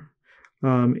eraser.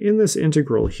 In this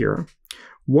integral here,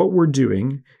 what we're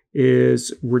doing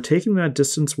is we're taking that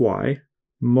distance y,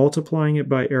 multiplying it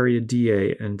by area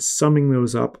dA, and summing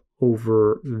those up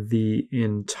over the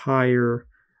entire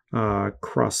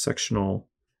cross-sectional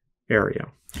area.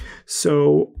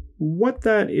 So what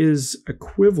that is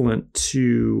equivalent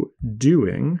to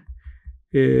doing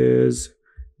is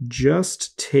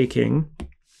just taking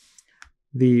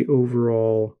the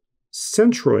overall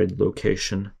centroid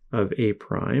location of A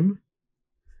prime,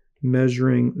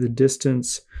 measuring the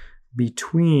distance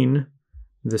between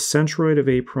the centroid of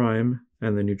A prime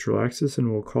and the neutral axis,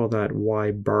 and we'll call that y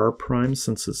bar prime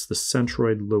since it's the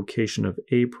centroid location of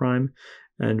A prime,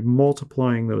 and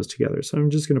multiplying those together. So I'm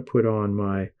just going to put on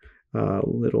my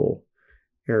little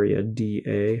area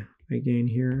dA again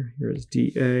here. Here's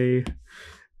dA.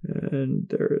 And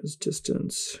there's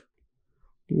distance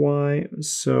y.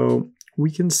 So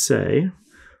we can say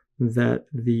that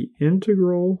the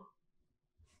integral,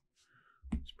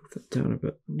 let's put that down a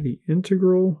bit, the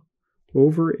integral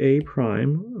over A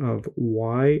prime of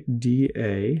y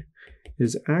dA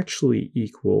is actually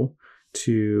equal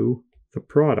to the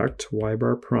product, y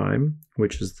bar prime,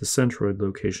 which is the centroid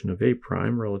location of A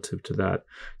prime relative to that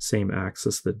same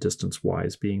axis that distance y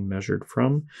is being measured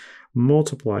from,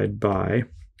 multiplied by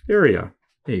area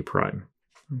A prime.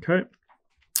 Okay?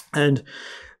 And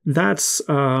that's,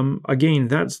 again,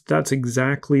 that's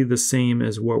exactly the same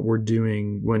as what we're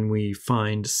doing when we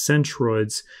find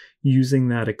centroids using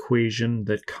that equation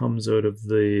that comes out of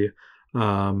the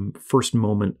first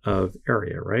moment of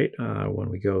area, right? When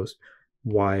we go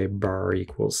y bar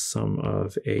equals sum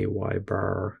of a y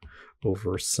bar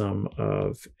over sum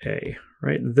of a,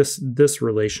 right? This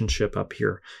relationship up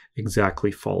here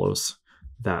exactly follows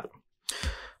that.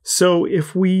 So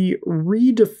if we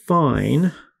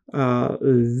redefine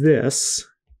this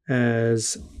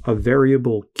as a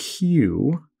variable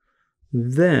q,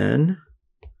 then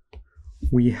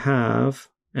we have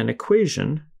an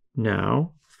equation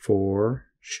now for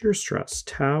shear stress.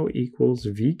 Tau equals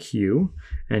VQ,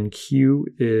 and Q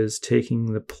is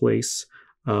taking the place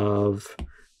of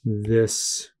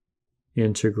this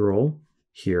integral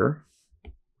here,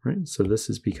 right? So this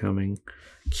is becoming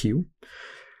Q.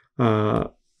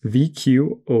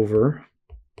 VQ over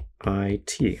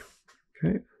IT.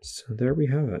 Okay, so there we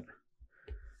have it.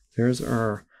 There's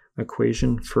our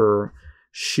equation for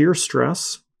shear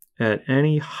stress at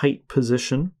any height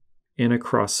position in a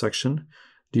cross-section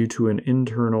due to an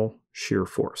internal shear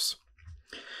force.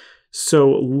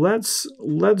 So let's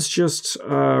just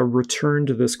return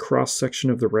to this cross-section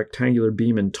of the rectangular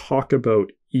beam and talk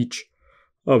about each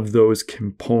of those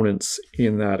components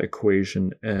in that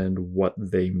equation and what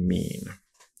they mean.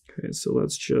 Okay, so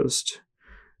let's just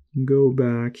go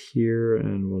back here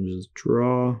and we'll just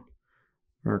draw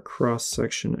our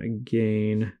cross-section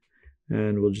again.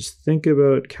 And we'll just think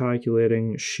about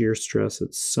calculating shear stress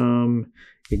at some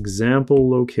example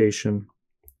location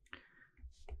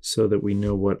so that we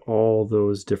know what all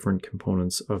those different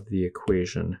components of the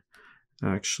equation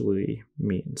actually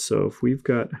mean. So if we've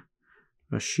got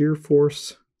a shear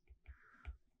force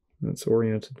that's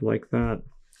oriented like that,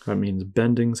 that means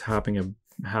bending's happening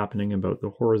about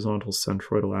the horizontal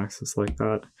centroidal axis like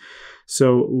that.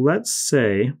 So let's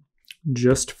say,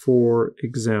 just for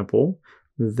example,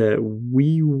 that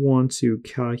we want to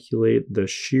calculate the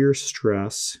shear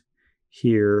stress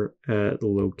here at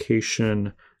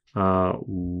location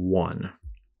 1.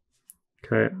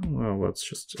 Okay, well,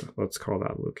 let's call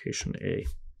that location A.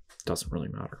 Doesn't really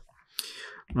matter.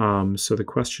 So the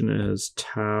question is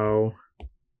tau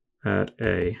at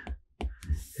A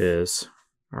is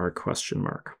our question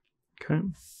mark. Okay.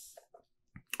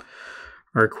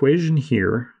 Our equation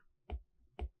here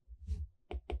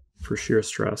for shear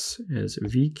stress is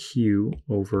VQ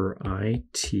over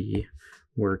IT,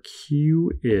 where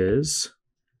Q is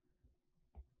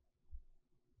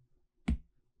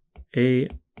A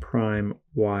prime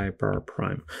y bar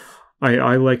prime.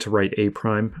 I like to write A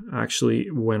prime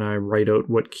actually when I write out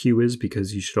what Q is,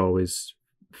 because you should always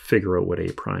figure out what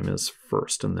A prime is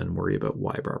first and then worry about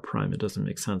y bar prime. It doesn't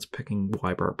make sense picking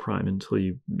y bar prime until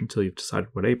you've decided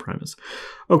what A prime is.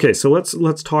 Okay, so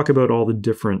let's talk about all the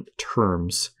different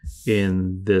terms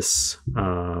in this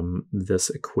this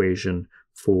equation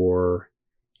for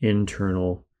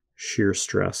internal shear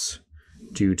stress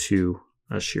due to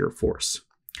a shear force.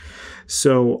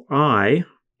 So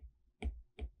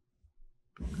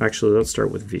actually, let's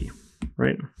start with V,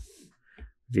 right?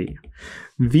 V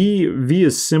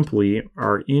is simply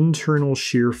our internal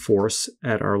shear force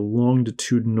at our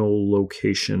longitudinal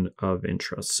location of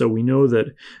interest. So we know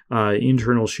that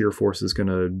internal shear force is going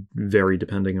to vary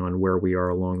depending on where we are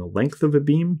along the length of a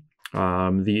beam.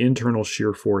 The internal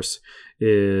shear force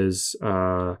is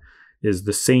the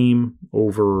same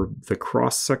over the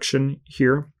cross section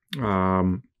here.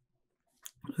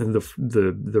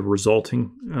 The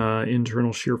resulting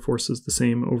internal shear force is the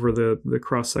same over the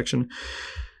cross section.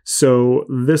 So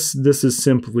this is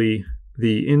simply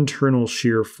the internal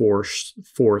shear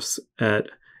force at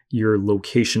your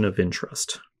location of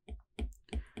interest.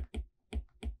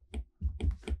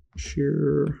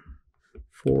 Shear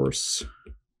force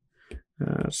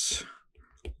at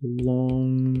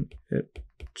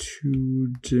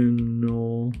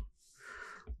longitudinal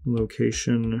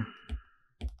location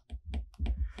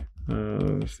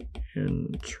of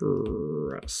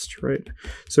interest, right?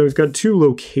 So we've got two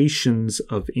locations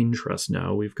of interest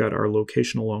now. We've got our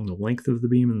location along the length of the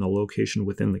beam and the location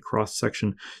within the cross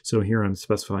section. So here I'm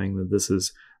specifying that this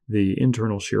is the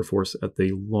internal shear force at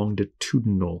the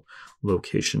longitudinal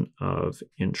location of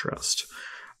interest.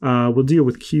 We'll deal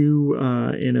with Q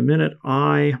in a minute.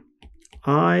 I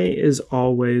is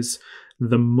always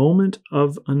the moment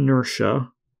of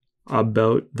inertia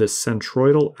about the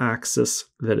centroidal axis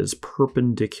that is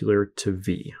perpendicular to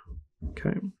V.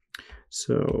 Okay,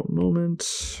 so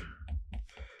moment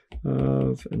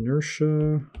of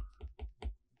inertia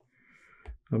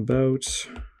about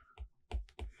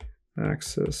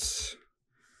axis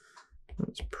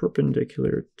that's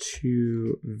perpendicular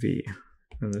to V.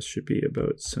 And this should be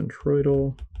about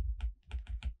centroidal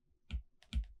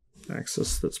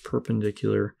axis that's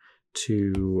perpendicular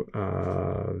to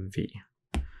V.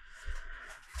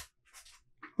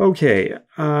 Okay,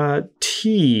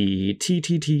 T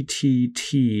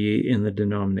in the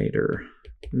denominator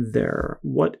there.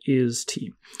 What is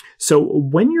T? So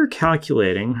when you're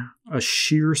calculating a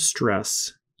shear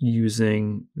stress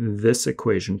using this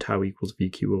equation, tau equals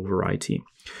VQ over IT,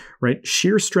 right?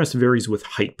 Shear stress varies with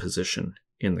height position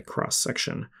in the cross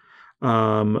section.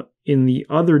 In the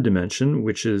other dimension,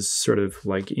 which is sort of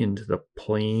like into the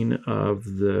plane of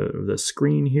the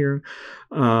screen here,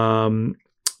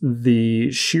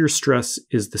 the shear stress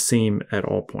is the same at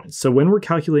all points. So when we're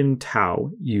calculating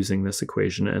tau using this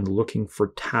equation and looking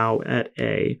for tau at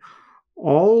A,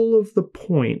 all of the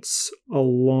points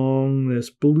along this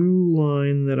blue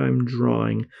line that I'm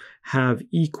drawing have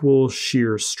equal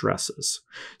shear stresses.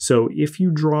 So if you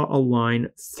draw a line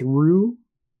through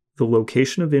the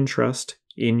location of interest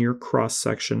in your cross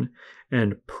section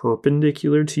and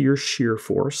perpendicular to your shear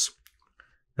force,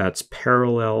 that's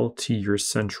parallel to your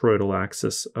centroidal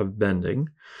axis of bending,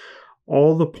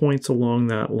 all the points along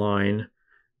that line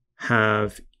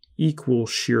have equal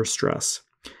shear stress.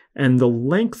 And the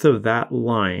length of that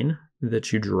line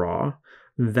that you draw,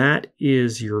 that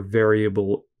is your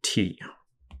variable T.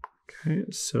 Okay,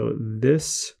 so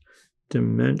this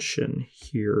dimension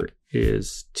here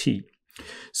is T.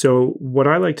 So what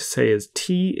I like to say is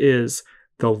T is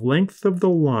the length of the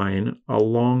line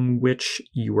along which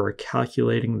you are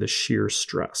calculating the shear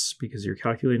stress, because you're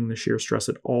calculating the shear stress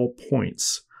at all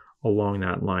points along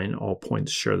that line. All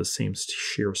points share the same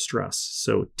shear stress.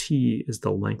 So T is the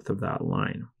length of that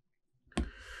line.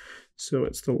 So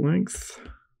it's the length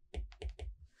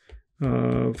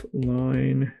of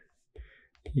line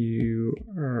you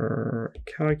are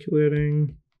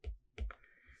calculating,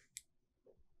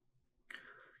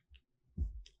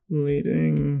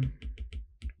 leading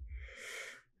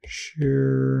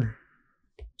shear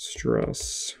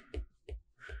stress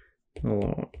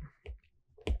along.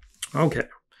 Okay,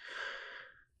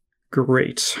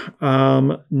 great.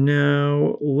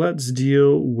 Now let's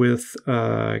deal with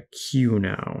Q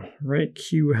now, right?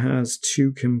 Q has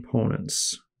two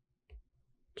components.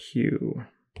 Q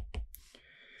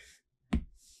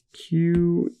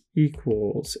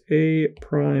equals A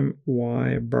prime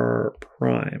Y bar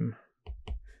prime.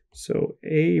 So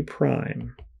A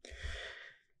prime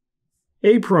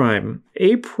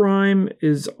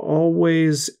is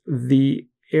always the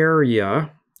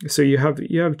area. So you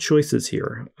have choices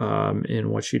here in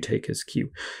what you take as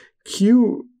Q,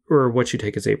 or what you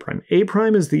take as A prime. A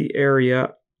prime is the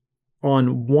area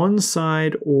on one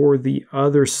side or the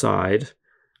other side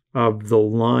of the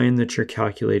line that you're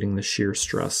calculating the shear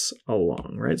stress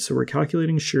along, right? So we're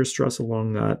calculating shear stress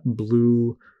along that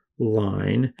blue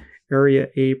line. Area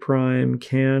A prime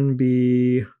can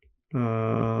be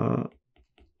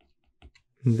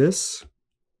this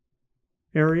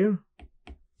area,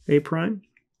 A prime,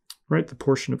 right? The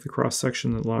portion of the cross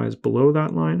section that lies below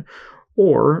that line.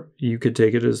 Or you could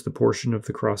take it as the portion of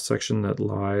the cross section that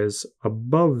lies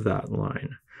above that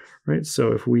line, right?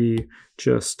 So if we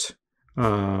just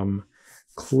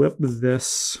clip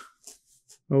this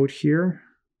out here,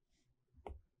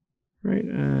 right,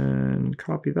 and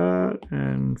copy that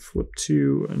and flip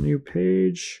to a new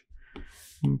page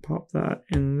and pop that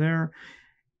in there.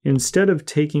 Instead of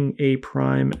taking A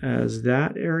prime as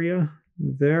that area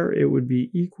there, it would be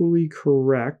equally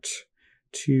correct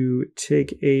to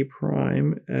take A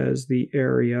prime as the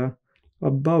area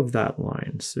above that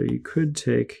line. So you could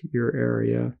take your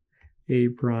area A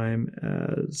prime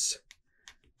as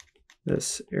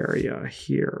this area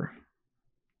here.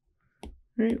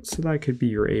 Right, so that could be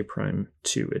your A prime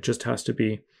too. It just has to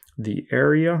be the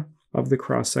area of the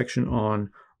cross section on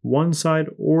one side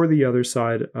or the other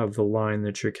side of the line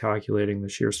that you're calculating the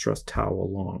shear stress tau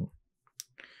along.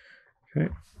 Okay.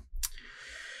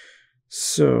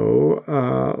 So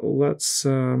let's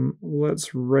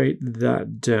write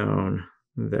that down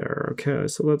there. Okay,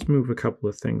 so let's move a couple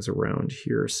of things around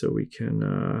here so we can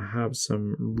have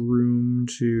some room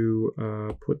to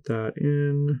put that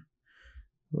in.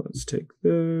 Let's take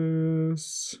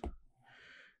this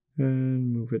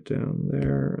and move it down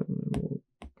there, and then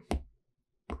we'll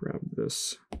grab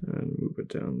this and move it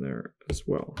down there as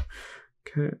well.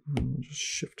 Okay, and we'll just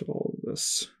shift all of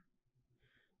this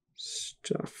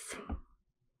stuff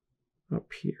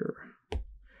up here.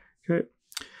 Okay,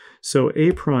 So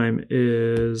A prime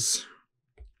is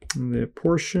the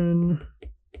portion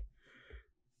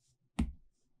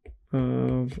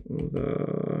of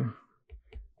the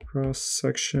cross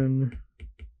section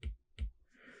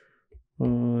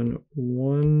on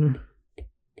one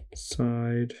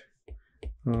side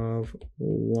of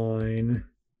line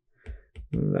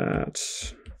that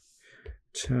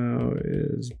tau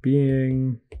is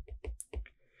being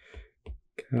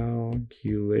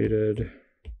calculated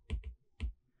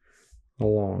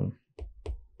along.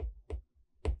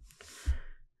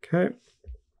 Okay,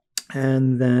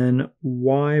 and then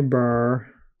y bar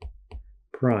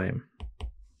prime,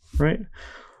 right?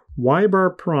 Y bar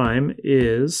prime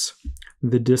is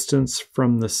the distance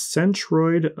from the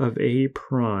centroid of A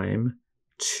prime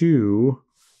to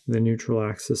the neutral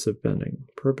axis of bending,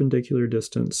 perpendicular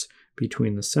distance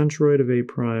between the centroid of A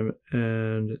prime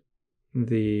and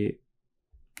the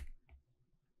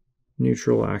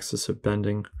neutral axis of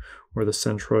bending, or the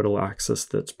centroidal axis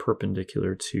that's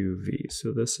perpendicular to V.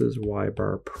 So this is y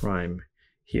bar prime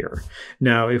here.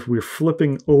 Now, if we're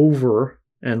flipping over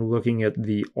and looking at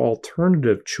the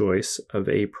alternative choice of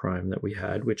A prime that we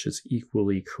had, which is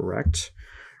equally correct,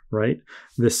 right?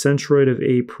 The centroid of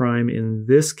A prime in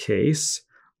this case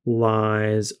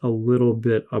lies a little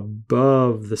bit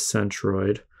above the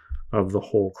centroid of the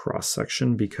whole cross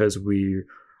section because we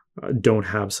don't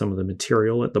have some of the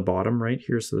material at the bottom right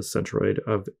here. So the centroid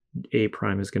of A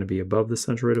prime is going to be above the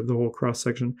centroid of the whole cross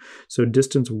section. So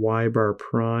distance y bar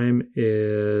prime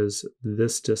is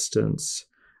this distance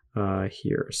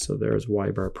here. So there's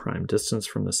y bar prime, distance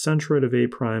from the centroid of A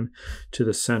prime to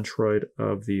the centroid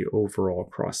of the overall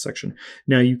cross section.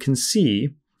 Now you can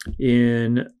see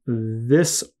in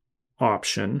this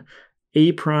option,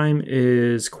 A prime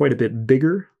is quite a bit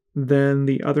bigger than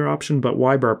the other option, but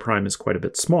y bar prime is quite a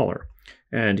bit smaller.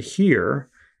 And here,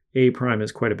 A prime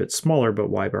is quite a bit smaller, but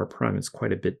y bar prime is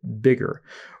quite a bit bigger.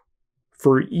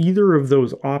 For either of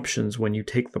those options, when you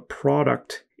take the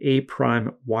product A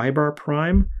prime, y bar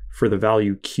prime for the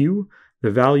value q,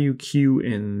 the value q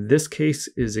in this case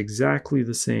is exactly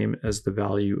the same as the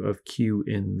value of q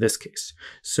in this case.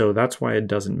 So that's why it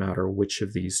doesn't matter which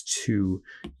of these two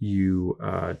you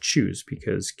choose,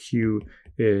 because q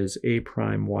is A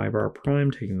prime, y bar prime,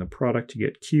 taking the product to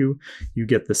get q, you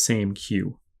get the same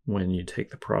q when you take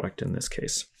the product in this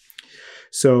case.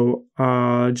 So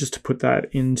just to put that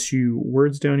into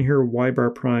words down here, y bar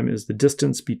prime is the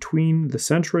distance between the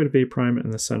centroid of A prime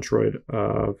and the centroid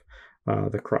of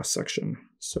the cross section.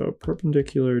 So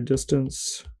perpendicular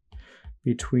distance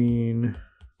between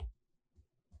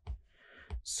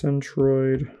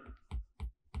centroid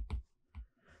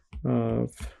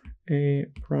of A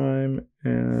prime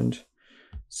and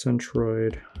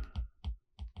centroid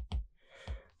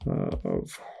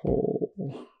of whole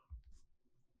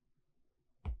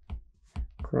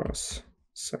cross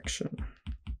section.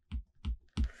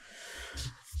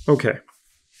 Okay.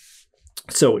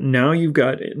 So now you've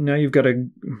got I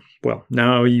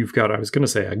was going to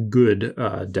say a good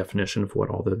definition of what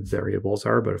all the variables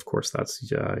are, but of course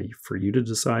that's for you to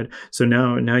decide. So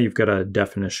now you've got a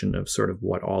definition of sort of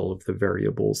what all of the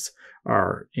variables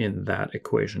are in that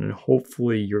equation, and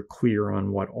hopefully you're clear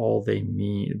on what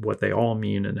they all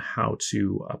mean, and how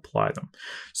to apply them.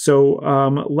 So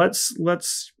let's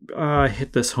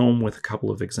hit this home with a couple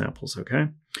of examples, okay?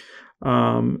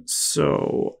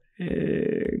 So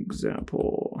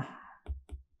example.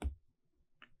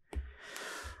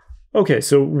 Okay,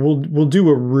 so we'll do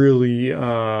a really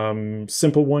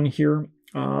simple one here,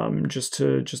 just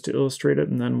to illustrate it,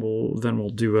 and then we'll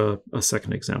do a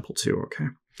second example too. Okay.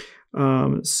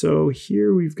 So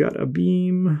here we've got a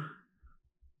beam.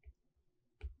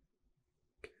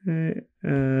 Okay,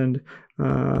 and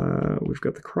we've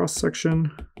got the cross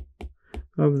section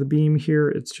of the beam here.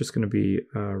 It's just going to be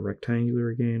rectangular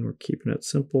again. We're keeping it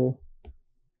simple.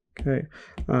 Okay,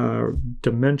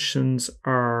 dimensions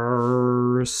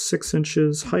are 6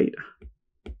 inches height,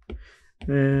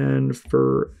 and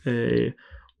for a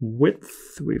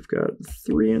width we've got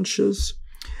 3 inches,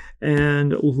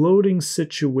 and loading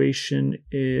situation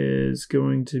is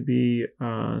going to be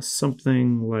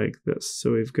something like this.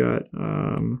 So we've got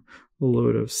a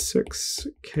load of 6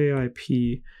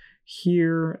 KIP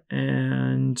here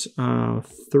and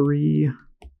 3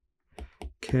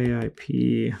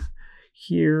 KIP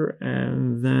here,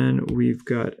 and then we've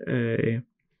got a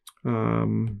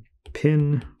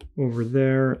pin over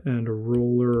there and a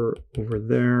roller over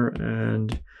there,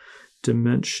 and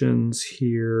dimensions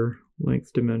here,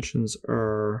 length dimensions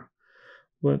are,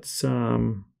 let's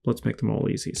make them all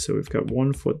easy. So we've got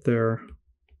 1 foot there,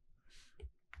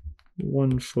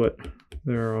 1 foot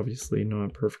there, obviously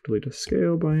not perfectly to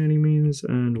scale by any means,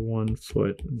 and 1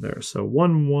 foot there. So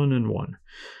 1, 1, and 1.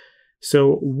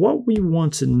 So what we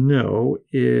want to know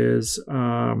is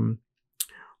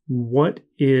what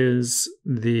is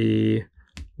the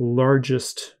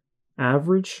largest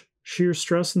average shear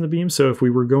stress in the beam. So if we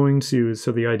were going to,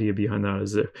 so the idea behind that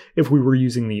is if we were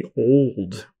using the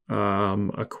old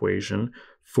equation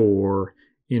for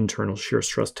internal shear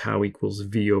stress, tau equals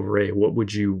V over A, what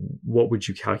would you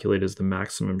calculate as the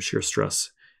maximum shear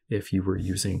stress if you were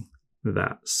using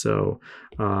that? So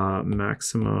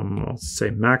maximum, I'll say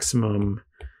maximum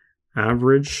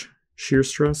average shear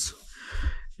stress,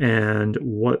 and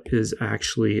what is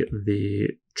actually the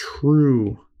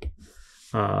true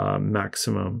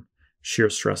maximum shear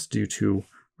stress due to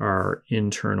our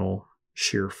internal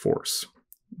shear force.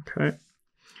 Okay,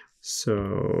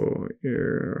 so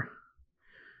here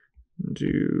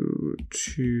due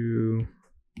to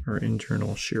our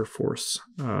internal shear force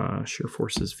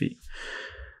is V.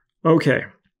 Okay,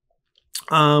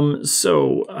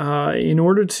 so in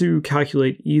order to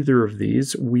calculate either of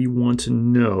these, we want to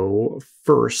know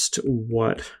first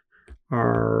what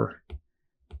our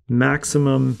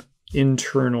maximum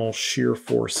internal shear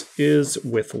force is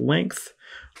with length,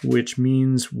 which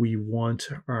means we want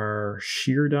our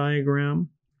shear diagram,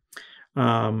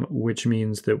 which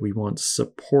means that we want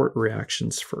support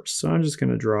reactions first. So I'm just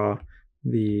going to draw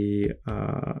the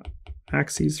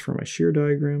axes for my shear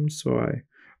diagram. So I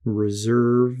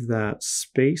reserve that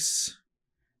space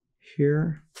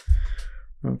here.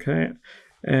 Okay,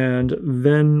 and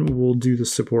then we'll do the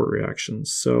support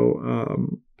reactions. So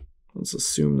let's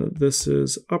assume that this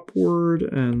is upward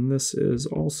and this is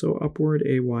also upward,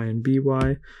 AY and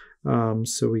BY.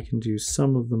 So we can do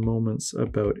sum of the moments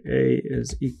about A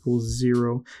is equals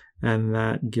 0, and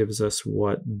that gives us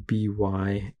what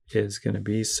BY is going to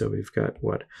be. So we've got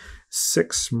what,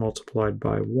 6 multiplied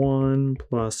by 1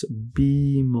 plus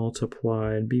BY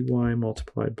multiplied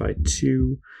by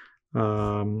 2.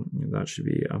 That should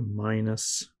be a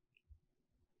minus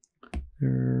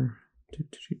there.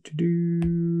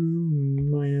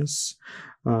 Minus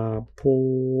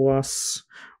plus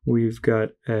we've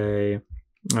got a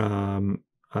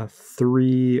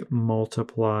 3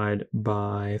 multiplied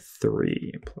by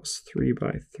 3 plus 3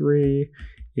 by 3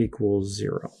 equals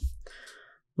 0.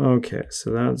 Okay,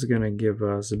 so that's going to give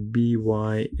us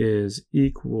BY is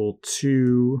equal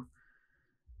to,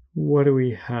 what do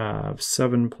we have?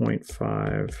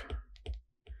 7.5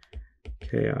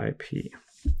 KIP.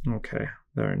 Okay,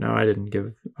 there. Now I didn't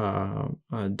give a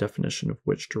definition of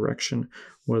which direction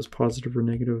was positive or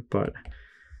negative, but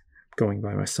going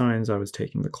by my signs, I was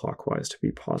taking the clockwise to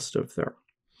be positive there.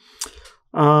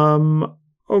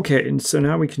 Okay, and so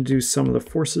now we can do sum of the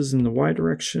forces in the y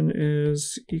direction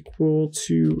is equal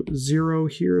to 0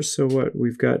 here. So what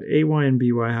we've got, AY and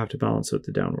BY have to balance out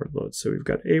the downward load. So we've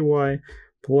got AY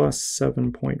plus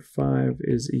 7.5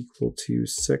 is equal to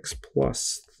 6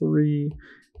 plus 3.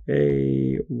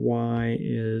 AY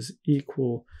is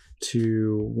equal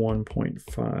to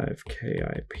 1.5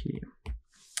 KIP.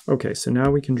 Okay, so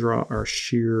now we can draw our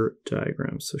shear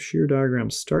diagram. So shear diagram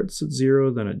starts at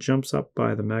 0, then it jumps up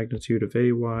by the magnitude of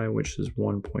AY, which is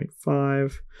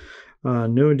 1.5.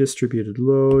 No distributed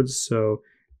loads, so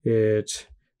it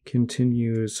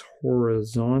continues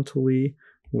horizontally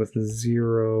with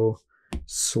 0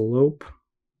 slope,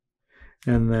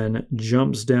 and then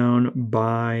jumps down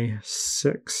by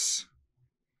 6.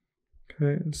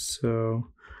 Okay, so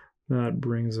that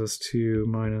brings us to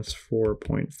minus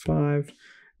 4.5.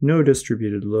 No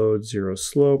distributed load, 0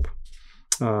 slope.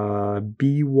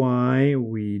 BY,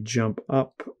 we jump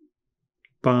up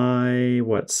by,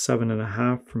 what,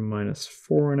 7.5 from minus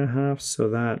 4.5. So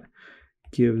that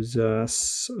gives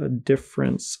us a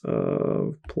difference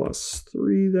of plus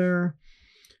 3 there.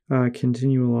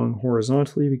 Continue along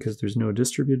horizontally because there's no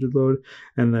distributed load,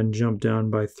 and then jump down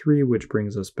by 3, which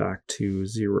brings us back to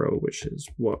 0, which is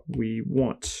what we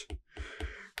want.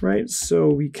 Right, so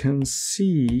we can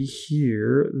see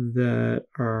here that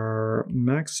our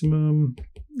maximum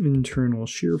internal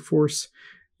shear force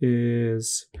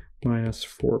is minus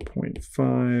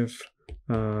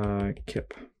 4.5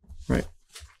 kip, right?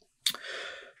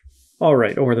 All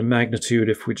right, or the magnitude,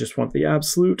 if we just want the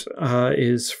absolute,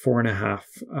 is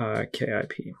 4.5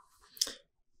 KIP.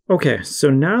 Okay,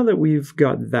 so now that we've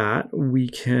got that, we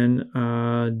can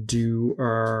do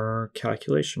our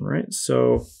calculation, right?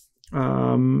 So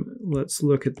let's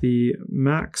look at the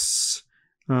max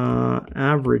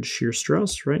average shear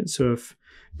stress, right? So if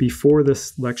before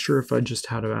this lecture, if I just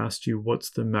had to ask you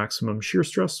what's the maximum shear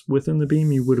stress within the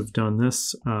beam, you would have done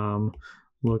this,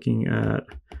 looking at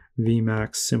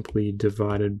Vmax simply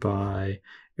divided by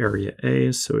area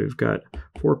A. So we've got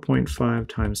 4.5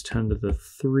 times 10 to the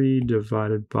 3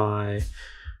 divided by,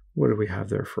 what do we have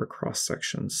there for a cross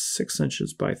section? 6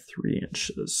 inches by 3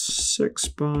 inches. 6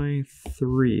 by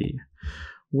 3,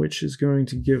 which is going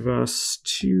to give us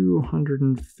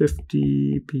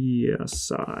 250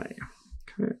 psi.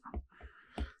 Okay.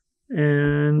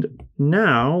 And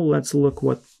now let's look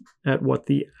at what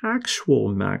the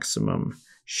actual maximum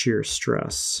shear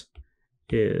stress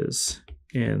is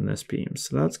in this beam.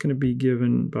 So that's going to be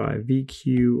given by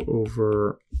VQ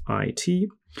over IT.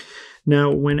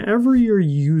 Now, whenever you're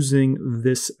using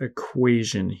this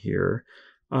equation here,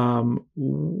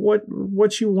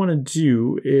 what you want to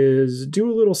do is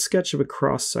do a little sketch of a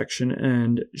cross section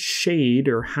and shade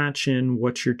or hatch in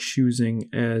what you're choosing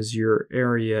as your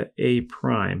area A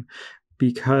prime,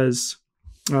 because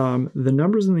the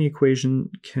numbers in the equation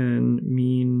can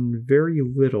mean very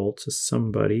little to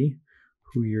somebody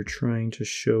who you're trying to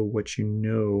show what you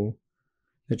know,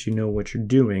 that you know what you're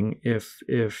doing, if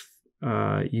you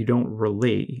don't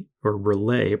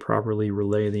properly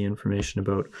relay the information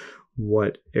about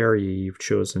what area you've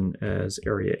chosen as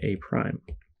area A prime.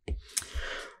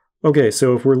 Okay,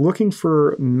 so if we're looking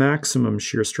for maximum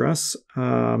shear stress,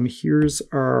 here's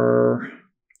our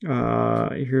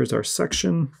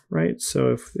section, right?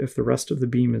 So if the rest of the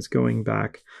beam is going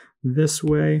back this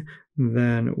way,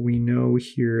 then we know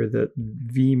here that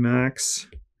Vmax,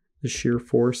 the shear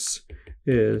force,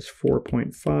 is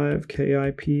 4.5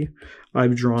 kip.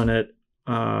 I've drawn it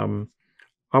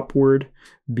upward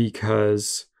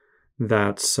because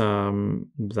that's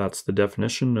the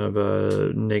definition of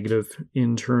a negative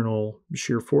internal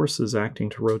shear force is acting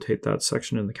to rotate that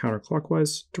section in the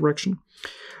counterclockwise direction.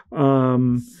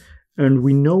 And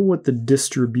we know what the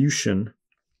distribution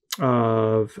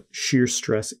of shear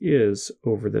stress is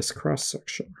over this cross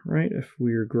section, right? If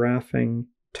we're graphing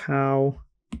tau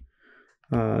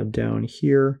down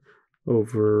here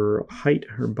over height,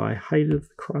 or by height of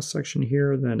the cross section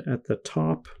here, then at the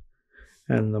top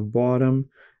and the bottom,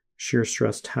 shear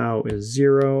stress tau is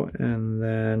 0, and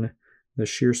then the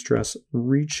shear stress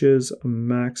reaches a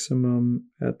maximum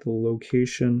at the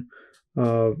location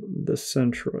of the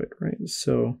centroid, right?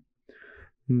 So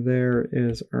there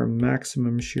is our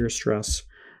maximum shear stress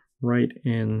right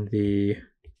in the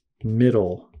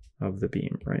middle of the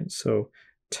beam, right? So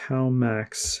tau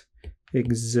max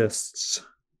exists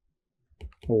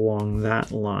along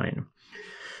that line.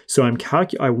 So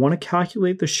I want to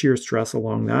calculate the shear stress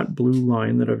along that blue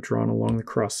line that I've drawn along the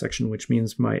cross section, which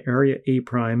means my area A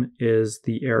prime is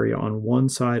the area on one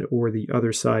side or the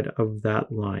other side of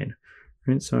that line.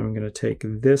 Right? So I'm going to take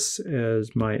this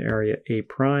as my area A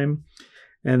prime,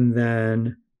 and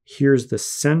then here's the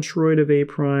centroid of A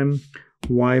prime.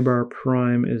 Y bar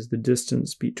prime is the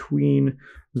distance between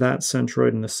that centroid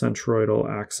and the centroidal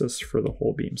axis for the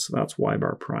whole beam. So that's Y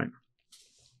bar prime.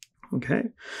 Okay.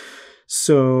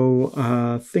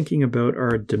 So thinking about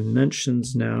our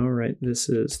dimensions now, right? This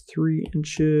is 3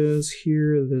 inches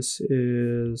here. This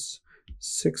is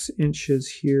 6 inches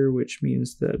here, which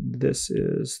means that this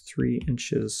is 3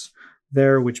 inches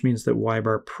there, which means that Y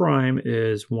bar prime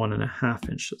is 1.5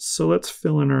 inches. So let's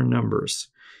fill in our numbers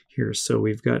here. So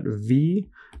we've got V,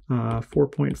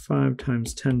 4.5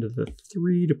 times 10 to the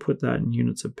 3 to put that in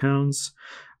units of pounds.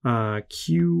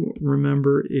 Q,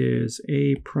 remember, is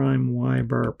A prime Y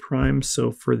bar prime.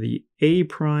 So for the A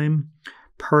prime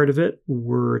part of it,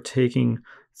 we're taking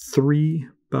 3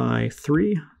 by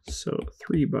 3. So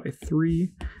 3 by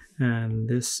 3. And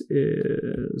this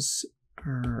is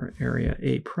our area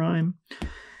A prime.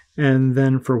 And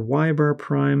then for Y bar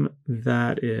prime,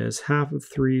 that is half of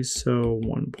 3, so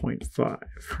 1.5,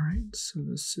 right? So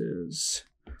this is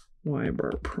Y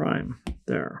bar prime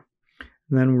there.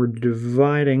 And then we're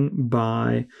dividing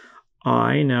by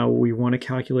I. Now we want to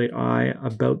calculate I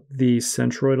about the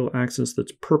centroidal axis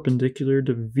that's perpendicular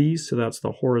to V, so that's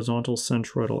the horizontal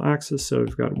centroidal axis. So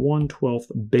we've got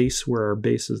 1/12 base, where our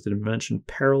base is the dimension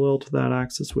parallel to that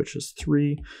axis, which is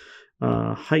 3,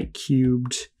 height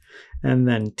cubed, and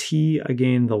then T,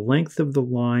 again, the length of the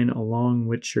line along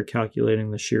which you're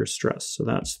calculating the shear stress. So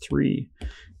that's 3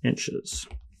 inches.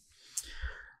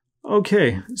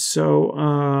 Okay, so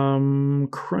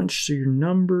crunch your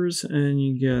numbers and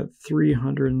you get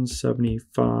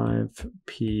 375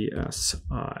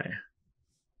 psi.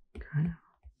 Okay.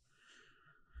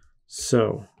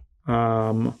 So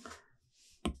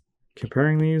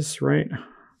comparing these, right?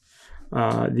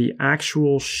 The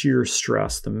actual shear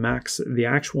stress, the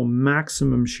actual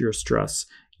maximum shear stress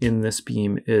in this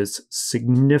beam is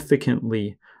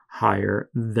significantly higher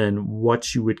than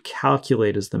what you would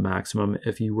calculate as the maximum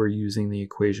if you were using the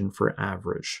equation for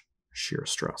average. shear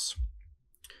stress.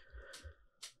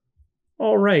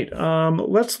 All right,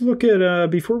 let's look at,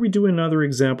 before we do another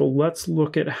example, let's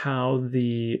look at how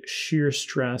the shear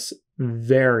stress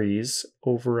varies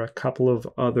over a couple of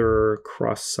other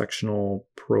cross-sectional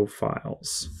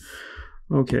profiles.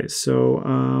 Okay, so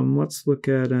let's look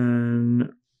at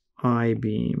an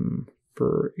I-beam,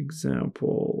 for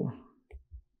example.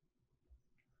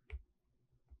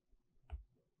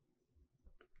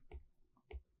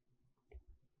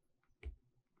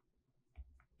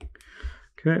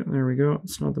 Okay, there we go.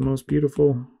 It's not the most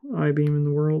beautiful I-beam in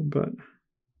the world, but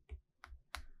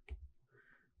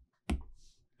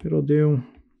it'll do.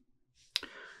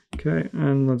 Okay,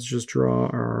 and let's draw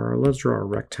a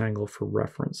rectangle for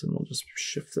reference, and we'll just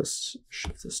shift this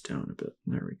down a bit.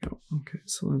 There we go. Okay,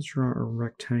 so let's draw a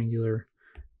rectangular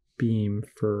beam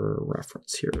for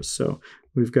reference here. So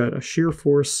we've got a shear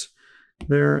force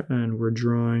there, and we're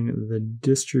drawing the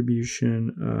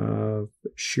distribution of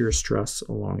shear stress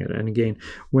along it. And again,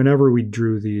 whenever we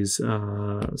drew these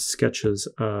sketches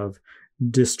of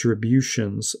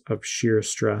distributions of shear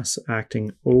stress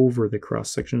acting over the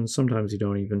cross-section, sometimes you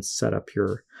don't even set up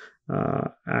your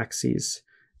axes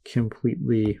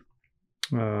completely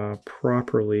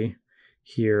properly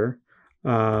here.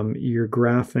 You're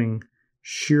graphing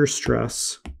shear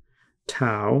stress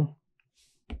tau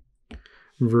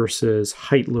versus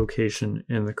height location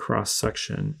in the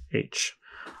cross-section h.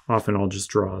 Often I'll just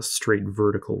draw a straight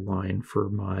vertical line for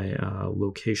my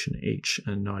location h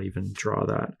and not even draw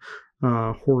that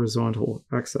horizontal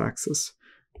x-axis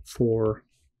for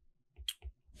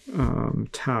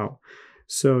tau.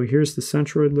 So here's the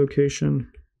centroid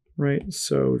location, right?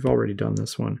 So we've already done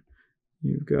this one.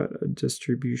 You've got a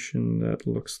distribution that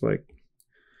looks like,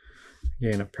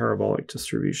 again, a parabolic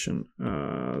distribution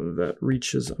that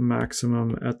reaches a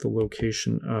maximum at the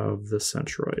location of the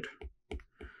centroid.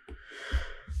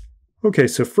 Okay,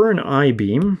 so for an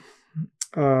I-beam,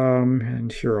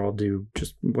 and here I'll do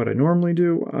just what I normally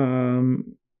do.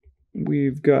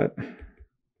 We've got,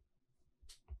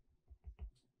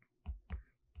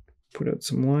 put out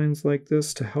some lines like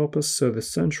this to help us. So the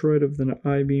centroid of the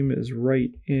I-beam is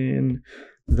right in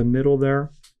the middle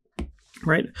there.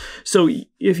 Right. So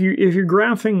if you're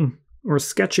graphing or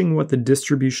sketching what the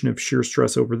distribution of shear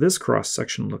stress over this cross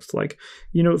section looks like,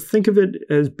 think of it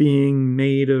as being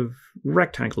made of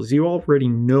rectangles. You already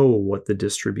know what the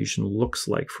distribution looks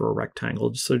like for a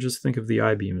rectangle. So just think of the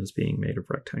I-beam as being made of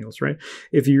rectangles, right?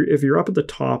 If you're up at the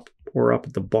top or up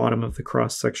at the bottom of the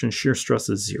cross section, shear stress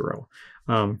is 0.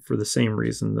 For the same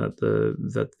reason that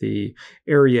the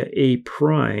area A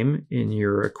prime in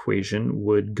your equation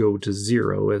would go to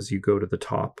 0 as you go to the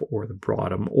top or the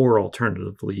bottom, or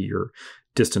alternatively, your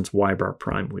distance y bar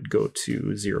prime would go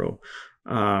to 0.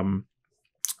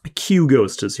 Q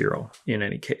goes to 0 in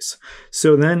any case.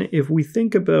 So then if we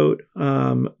think about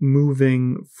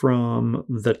moving from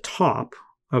the top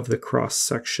of the cross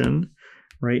section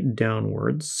right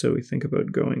downwards, so we think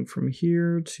about going from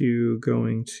here to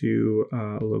going to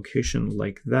a location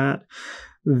like that,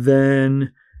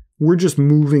 then we're just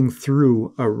moving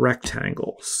through a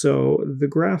rectangle. So the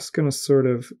graph's going to sort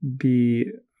of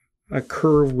be a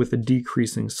curve with a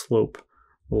decreasing slope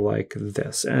like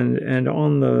this. And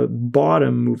on the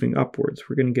bottom, moving upwards,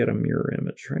 we're going to get a mirror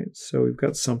image, right? So we've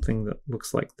got something that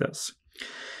looks like this.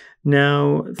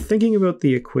 Now, thinking about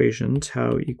the equation,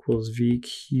 tau equals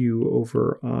VQ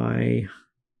over I,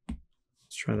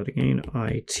 let's try that again,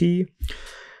 IT.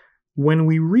 When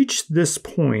we reach this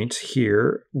point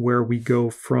here, where we go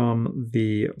from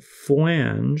the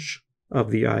flange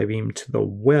of the I-beam to the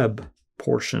web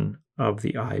portion of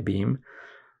the I-beam,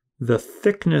 the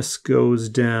thickness goes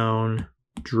down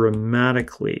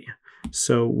dramatically.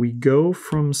 So we go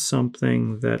from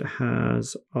something that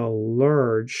has a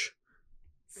large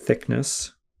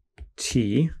thickness,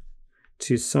 T,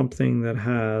 to something that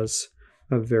has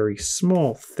a very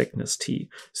small thickness, T.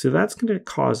 So that's going to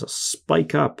cause a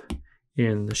spike up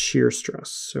in the shear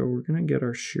stress. So we're going to get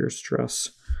our shear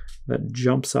stress that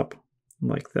jumps up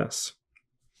like this.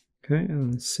 Okay,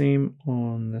 and the same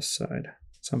on this side,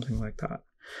 something like that.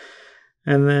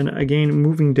 And then again,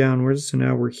 moving downwards, so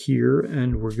now we're here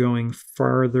and we're going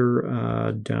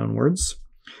farther downwards.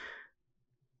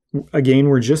 Again,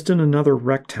 we're just in another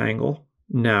rectangle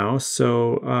now,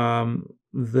 so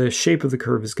the shape of the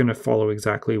curve is going to follow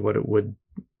exactly what it would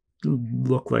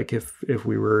look like if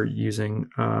we were using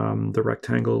the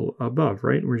rectangle above,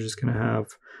 right? We're just going to have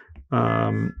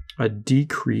a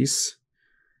decrease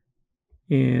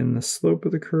in the slope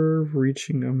of the curve,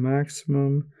 reaching a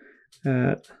maximum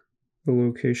at the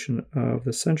location of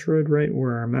the centroid, right,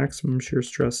 where our maximum shear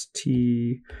stress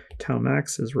T tau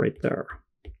max is right there.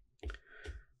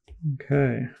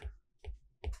 Okay.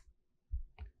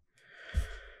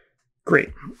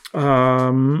 Great.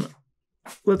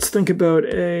 Let's think about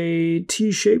a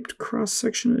T-shaped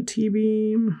cross-section, a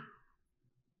T-beam.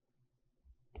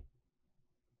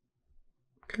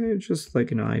 Okay, just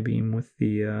like an I-beam with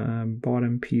the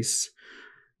bottom piece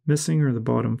missing or the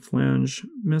bottom flange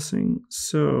missing.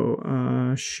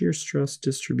 So shear stress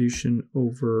distribution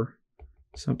over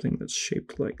something that's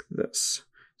shaped like this.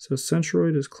 So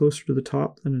centroid is closer to the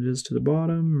top than it is to the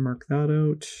bottom. Mark that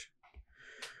out.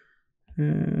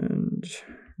 And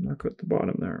mark out the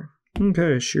bottom there.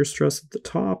 Okay, shear stress at the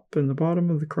top and the bottom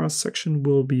of the cross-section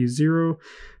will be 0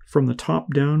 from the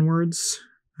top downwards.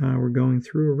 We're going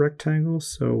through a rectangle,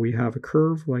 so we have a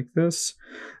curve like this.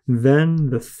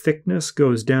 Then the thickness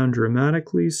goes down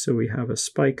dramatically, so we have a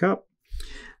spike up.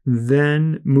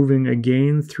 Then moving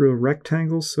again through a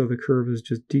rectangle, so the curve is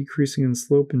just decreasing in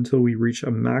slope until we reach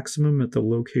a maximum at the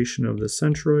location of the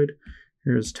centroid.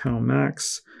 Here's tau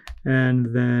max.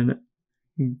 And then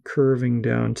curving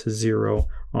down to 0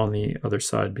 on the other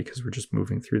side because we're just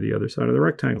moving through the other side of the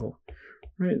rectangle.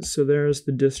 Right, so there's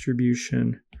the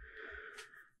distribution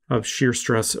of shear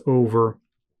stress over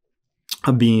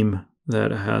a beam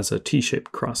that has a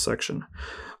T-shaped cross-section.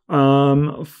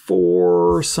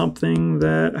 For something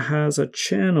that has a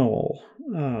channel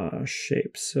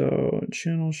shape, so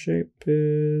channel shape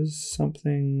is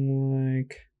something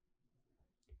like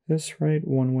this, right?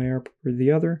 One way up or the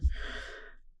other.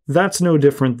 That's no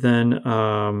different than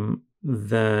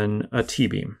a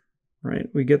T-beam, right?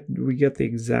 We get the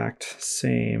exact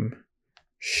same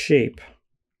shape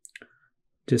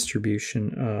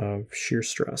distribution of shear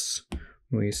stress.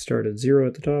 We start at 0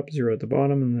 at the top, 0 at the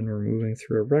bottom, and then we're moving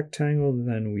through a rectangle,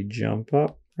 then we jump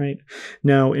up, right?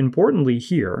 Now, importantly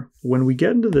here, when we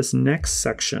get into this next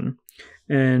section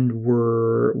and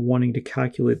we're wanting to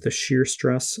calculate the shear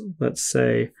stress, let's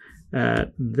say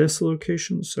at this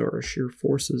location, so our shear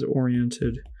force is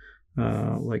oriented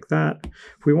like that.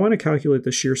 If we want to calculate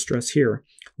the shear stress here,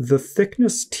 the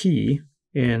thickness T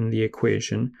in the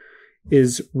equation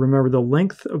is, remember, the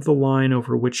length of the line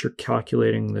over which you're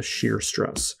calculating the shear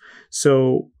stress.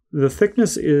 So the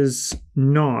thickness is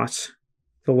not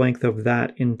the length of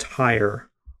that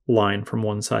entire line from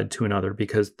one side to another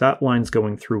because that line's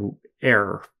going through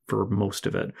air for most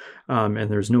of it,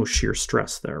 and there's no shear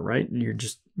stress there, right? You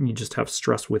just have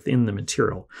stress within the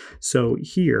material. So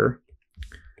here,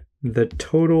 the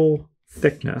total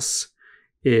thickness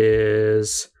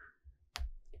is,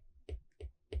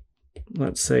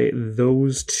 let's say,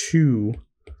 those two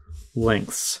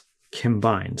lengths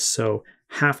combined. So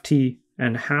half T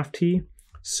and half T.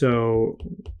 So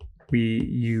we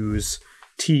use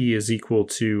T is equal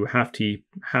to half T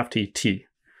T,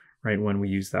 right, when we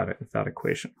use that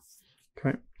equation.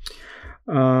 Okay.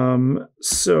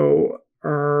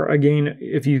 Again,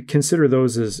 if you consider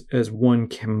those as one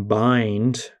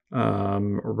combined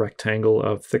rectangle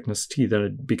of thickness T, then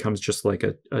it becomes just like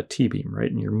a T-beam, right?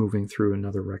 And you're moving through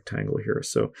another rectangle here.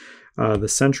 So the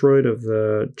centroid of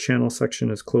the channel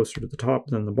section is closer to the top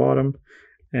than the bottom.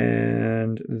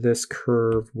 And this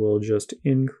curve will just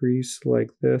increase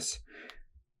like this,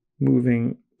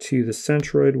 moving to the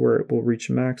centroid where it will reach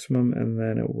maximum, and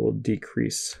then it will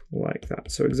decrease like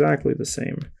that. So exactly the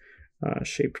same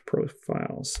shaped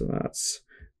profile. So that's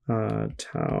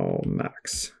tau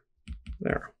max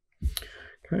there.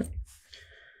 Okay,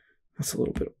 that's a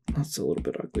little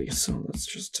bit ugly. So let's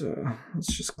just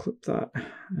clip that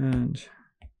and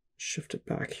shift it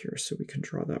back here so we can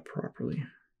draw that properly.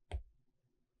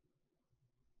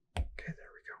 Okay,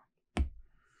 there we go.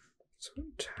 So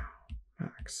tau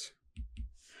max.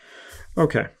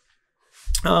 Okay,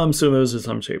 so those are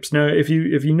some shapes. Now, if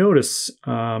you notice,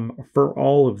 for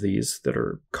all of these that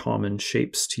are common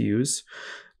shapes to use,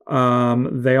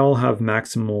 they all have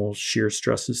maximal shear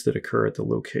stresses that occur at the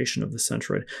location of the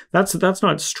centroid. That's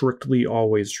not strictly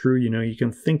always true. You know, you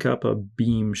can think up a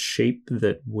beam shape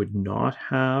that would not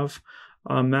have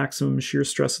maximum shear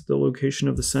stress at the location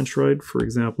of the centroid. For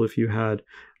example, if you had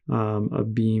a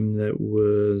beam that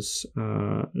was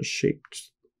shaped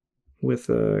with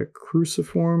a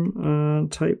cruciform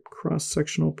type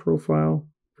cross-sectional profile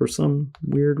for some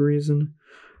weird reason.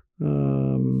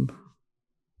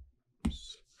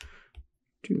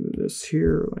 Do this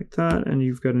here like that, and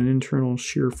you've got an internal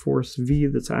shear force V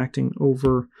that's acting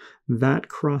over that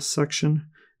cross-section.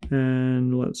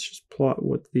 And let's just plot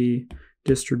what the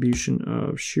distribution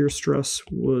of shear stress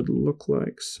would look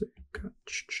like. So you've got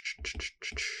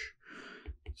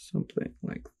something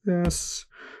like this.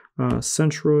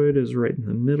 Centroid is right in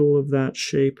the middle of that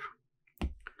shape.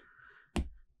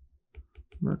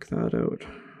 Mark that out.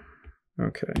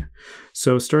 Okay,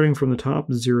 so starting from the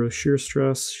top, zero shear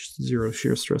stress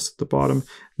at the bottom.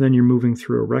 Then you're moving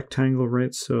through a rectangle,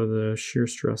 right? So the shear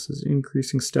stress is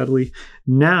increasing steadily.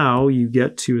 Now you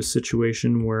get to a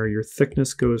situation where your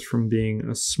thickness goes from being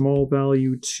a small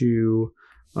value to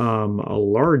a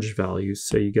large value.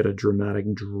 So you get a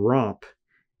dramatic drop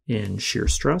in shear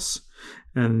stress.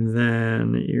 And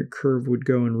then your curve would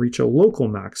go and reach a local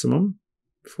maximum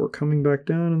before coming back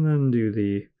down, and then do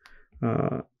the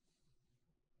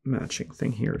matching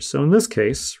thing here. So in this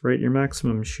case, right, your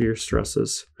maximum shear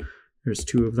stresses, there's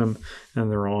two of them,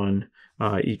 and they're on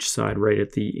each side right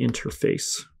at the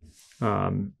interface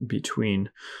between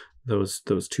those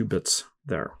two bits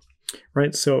there.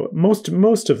 Right, so most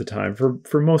of the time,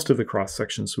 for most of the cross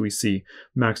sections, we see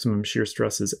maximum shear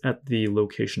stresses at the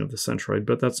location of the centroid,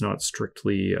 but that's not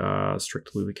strictly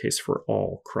the case for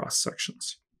all cross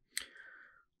sections.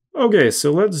 Okay,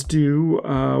 so let's do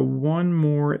one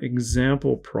more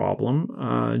example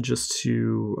problem, just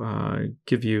to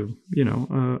give you,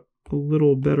 a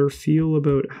little better feel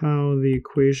about how the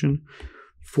equation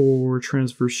for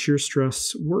transverse shear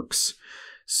stress works.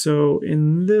 So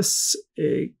in this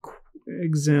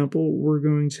example, we're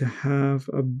going to have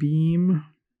a beam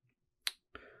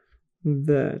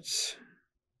that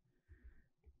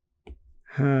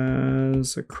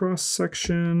has a cross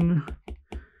section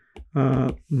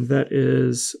that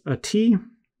is a T.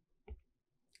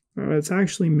 It's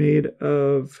actually made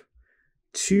of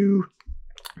two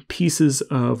pieces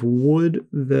of wood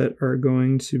that are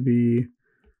going to be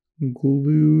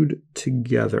glued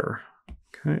together.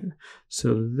 Okay,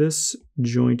 so this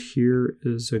joint here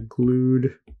is a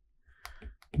glued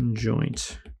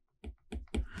joint.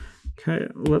 Okay,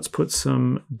 let's put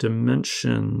some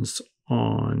dimensions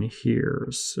on here.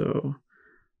 So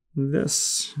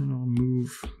this, and I'll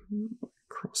move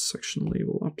cross-section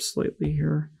label up slightly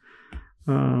here.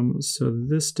 So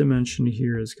this dimension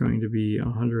here is going to be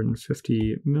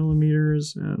 150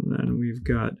 millimeters, and then we've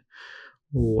got,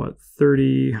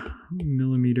 30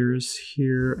 millimeters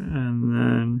here, and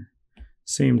then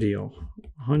same deal,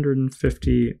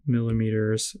 150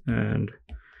 millimeters and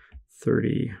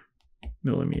 30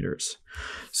 millimeters.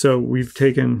 So we've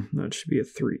taken, that should be a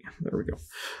 3, there we go.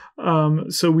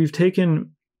 So we've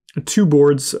taken two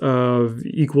boards of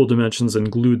equal dimensions and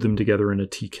glued them together in a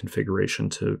T configuration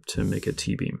to make a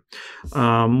T-beam.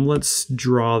 Let's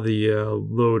draw the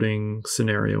loading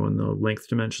scenario and the length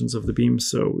dimensions of the beam.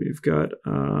 So we've got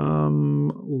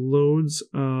loads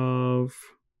of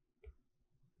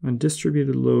a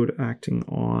distributed load acting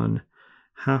on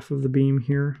half of the beam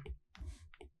here.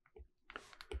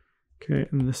 Okay,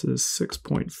 and this is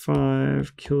 6.5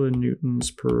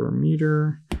 kilonewtons per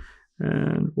meter.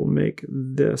 And we'll make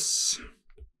this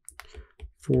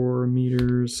 4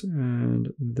 meters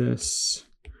and this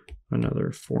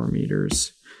another 4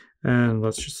 meters. And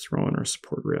let's just throw in our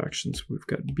support reactions. We've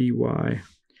got BY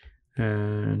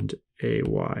and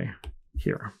AY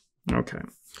here. Okay.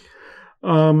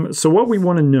 So what we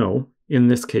want to know in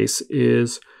this case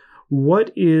is,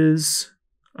 what is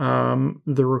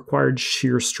the required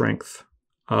shear strength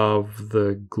of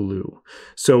the glue?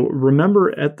 So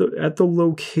remember, at the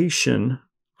location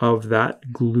of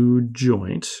that glued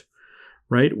joint,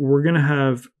 right, we're going to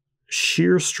have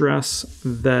shear stress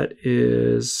that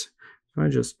is, if I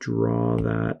just draw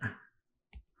that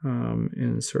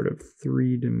in sort of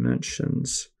 3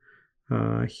 dimensions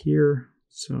here,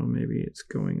 so maybe it's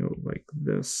going out like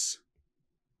this,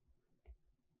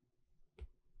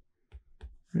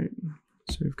 right?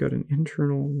 So we've got an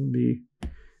internal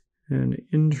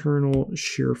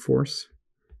shear force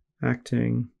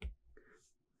acting,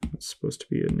 it's supposed to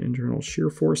be an internal shear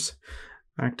force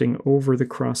acting over the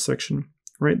cross section,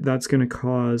 right? That's going to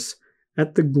cause,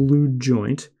 at the glued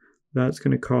joint, that's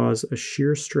going to cause a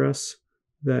shear stress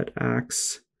that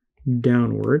acts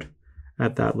downward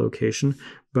at that location.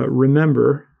 But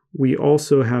remember, we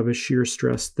also have a shear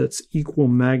stress that's equal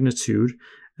magnitude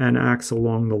and acts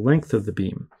along the length of the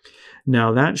beam.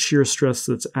 Now that shear stress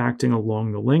that's acting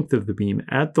along the length of the beam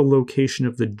at the location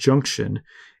of the junction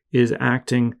is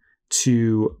acting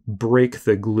to break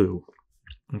the glue.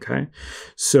 Okay,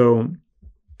 so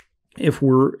if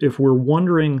we're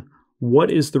wondering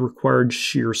what is the required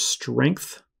shear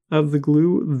strength of the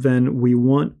glue, then we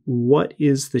want what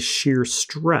is the shear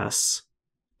stress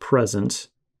present,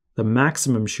 the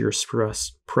maximum shear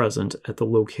stress present at the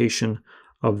location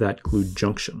of that glued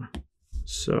junction.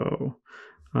 So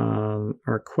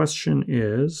our question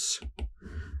is,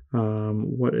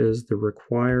 what is the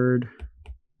required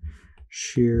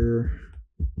shear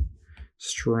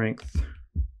strength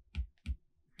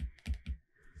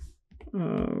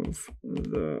of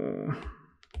the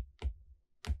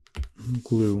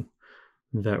glue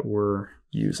that we're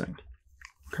using.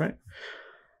 Okay.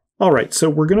 All right, so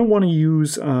we're going to want to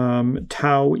use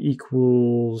tau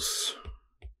equals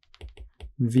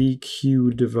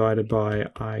VQ divided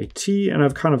by IT, and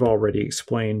I've kind of already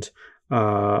explained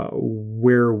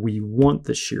where we want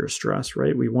the shear stress,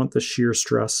 right? We want the shear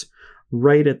stress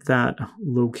right at that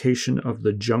location of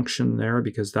the junction there,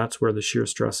 because that's where the shear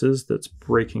stress is that's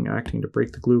acting to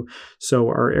break the glue. So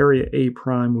our area A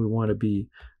prime, we want to be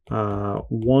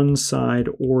one side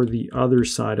or the other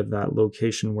side of that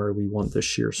location where we want the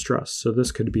shear stress. So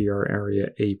this could be our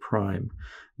area A prime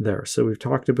there. So we've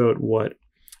talked about what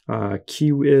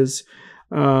Q is.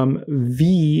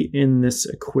 V in this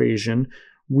equation,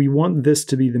 we want this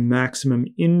to be the maximum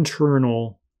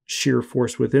internal shear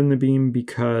force within the beam,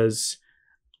 because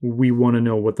we want to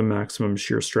know what the maximum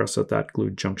shear stress at that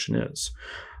glued junction is.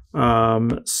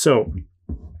 So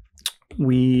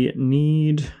we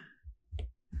need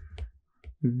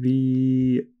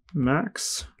V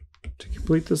max to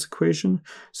complete this equation.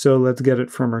 So let's get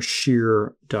it from our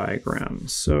shear diagram.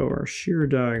 So our shear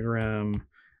diagram,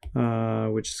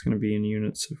 which is going to be in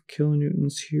units of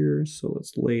kilonewtons here. So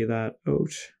let's lay that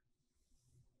out.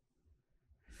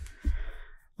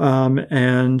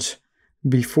 And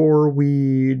before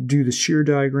we do the shear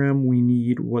diagram, we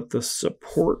need what the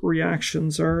support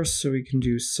reactions are. So we can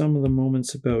do sum of the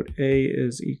moments about A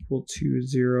is equal to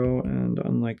 0. And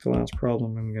unlike the last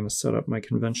problem, I'm going to set up my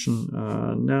convention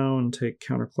now and take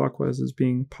counterclockwise as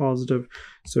being positive.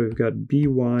 So we've got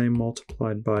BY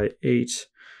multiplied by 8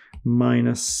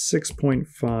 minus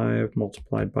 6.5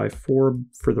 multiplied by 4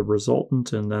 for the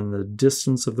resultant, and then the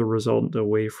distance of the resultant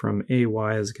away from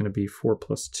AY is going to be 4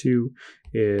 plus 2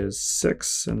 is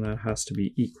 6, and that has to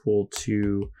be equal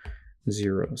to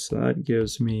 0. So that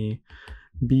gives me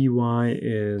BY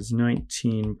is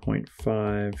 19.5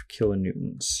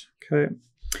 kilonewtons. Okay.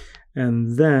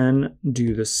 And then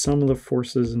do the sum of the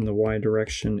forces in the y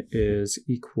direction is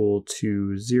equal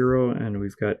to 0, and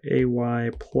we've got AY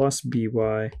plus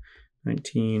BY,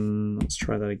 19, let's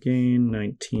try that again,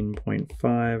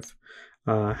 19.5,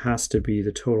 has to be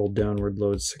the total downward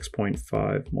load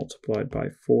 6.5 multiplied by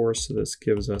 4, so this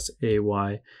gives us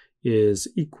AY is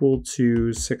equal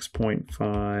to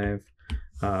 6.5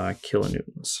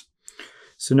 kilonewtons.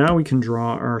 So now we can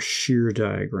draw our shear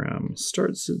diagram.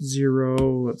 Starts at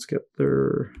 0. Let's get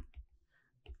their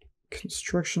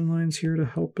construction lines here to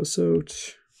help us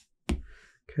out.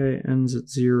 Okay, ends at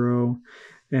 0.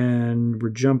 And we're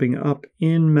jumping up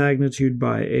in magnitude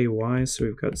by AY, so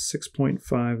we've got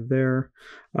 6.5 there.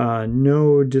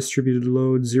 No distributed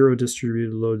load, 0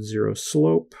 distributed load, 0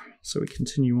 slope. So we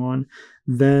continue on.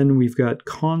 Then we've got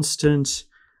constant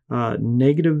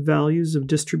negative values of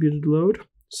distributed load.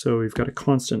 So we've got a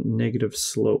constant negative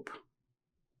slope.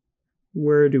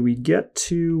 Where do we get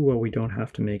to? Well, we don't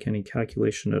have to make any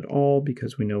calculation at all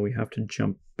because we know we have to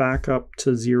jump back up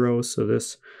to 0. So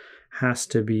this has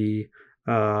to be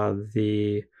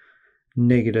the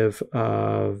negative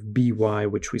of BY,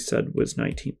 which we said was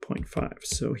 19.5.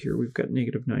 So here we've got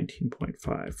negative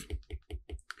 19.5.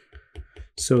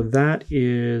 So that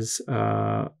is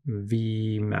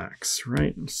V max,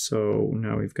 right? So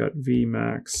now we've got V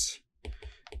max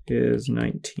is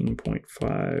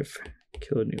 19.5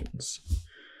 kilonewtons.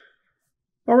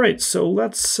 All right, so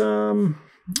let's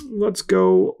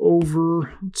go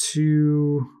over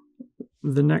to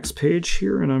the next page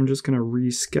here, and I'm just going to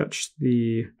resketch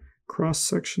the cross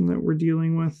section that we're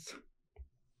dealing with.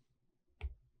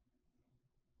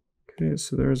 Okay,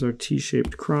 so there's our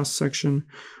T-shaped cross section.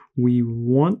 We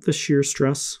want the shear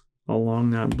stress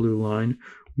along that blue line.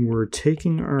 We're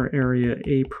taking our area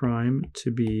A prime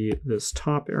to be this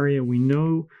top area. We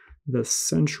know the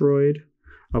centroid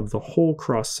of the whole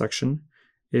cross section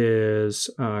is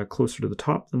closer to the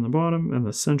top than the bottom, and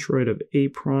the centroid of A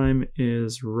prime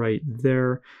is right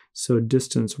there. So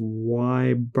distance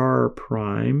Y bar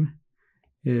prime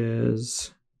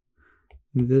is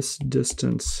this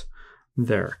distance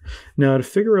there. Now to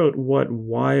figure out what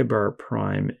Y bar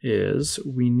prime is,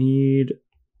 we need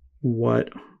what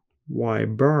Y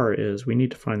bar is. We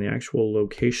need to find the actual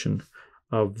location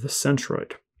of the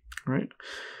centroid, right?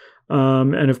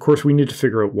 And of course, we need to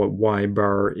figure out what Y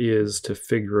bar is to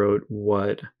figure out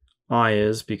what I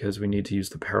is, because we need to use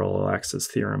the parallel axis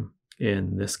theorem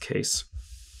in this case.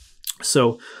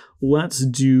 So let's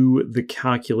do the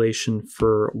calculation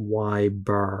for Y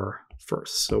bar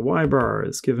first. So Y bar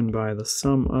is given by the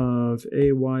sum of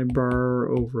AY bar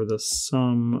over the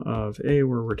sum of A,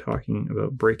 where we're talking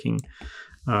about breaking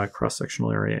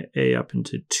cross-sectional area A up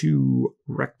into two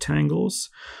rectangles.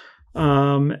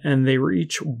 And they were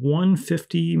each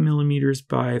 150 millimeters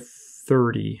by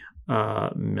 30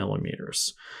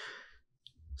 millimeters.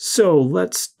 So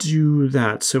let's do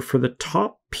that. So for the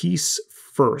top piece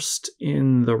first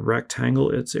in the rectangle,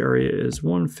 its area is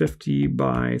 150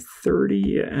 by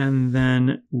 30, and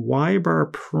then y bar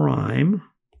prime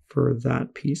for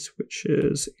that piece, which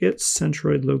is its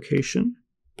centroid location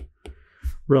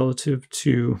relative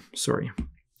to,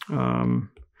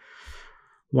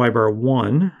 y bar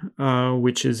 1,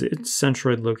 which is its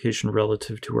centroid location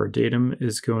relative to our datum,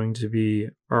 is going to be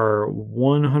our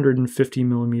 150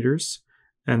 millimeters,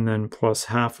 and then plus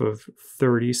half of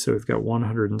 30, so we've got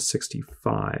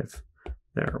 165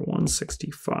 there,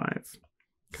 165.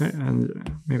 Okay,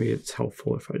 and maybe it's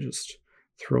helpful if I just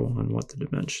throw on what the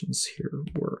dimensions here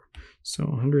were. So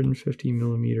 150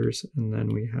 millimeters, and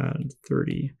then we had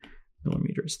 30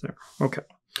 millimeters there. Okay,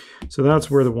 so that's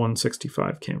where the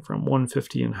 165 came from,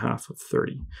 150 and half of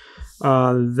 30.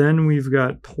 Then we've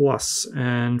got plus,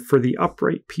 and for the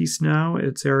upright piece now,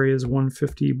 its area is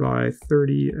 150 by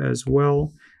 30 as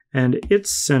well, and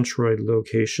its centroid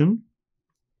location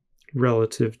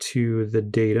relative to the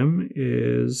datum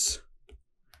is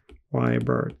y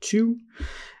bar 2,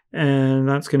 and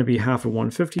that's going to be half of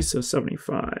 150, so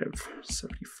 75.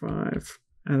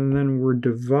 And then we're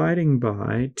dividing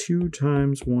by 2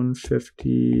 times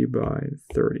 150 by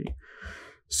 30.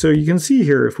 So you can see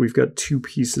here, if we've got two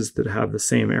pieces that have the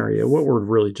same area, what we're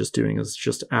really just doing is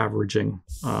just averaging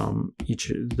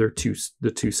the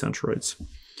two centroids.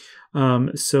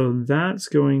 So that's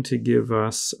going to give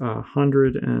us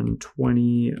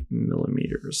 120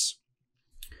 millimeters.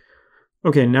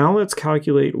 Okay, now let's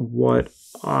calculate what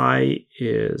I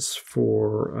is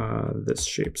for this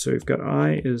shape. So we've got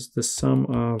I is the sum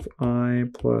of I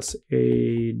plus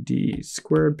AD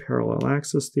squared, parallel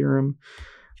axis theorem.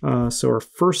 So our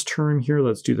first term here,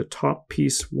 let's do the top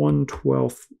piece,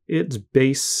 1/12. Its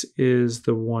base is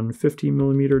the 150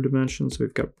 millimeter dimension, so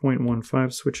we've got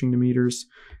 0.15 switching to meters.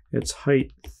 Its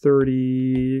height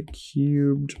 30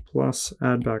 cubed plus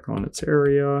add back on its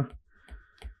area.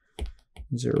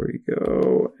 There we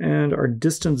go. And our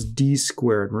distance d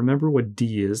squared. Remember what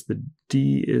d is. The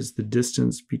d is the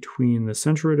distance between the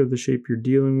centroid of the shape you're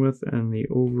dealing with and the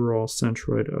overall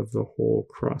centroid of the whole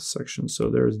cross section. So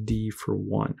there's d for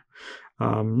 1.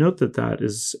 Note that that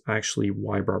is actually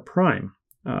y bar prime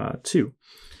too.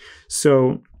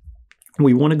 So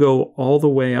we want to go all the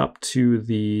way up to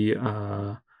the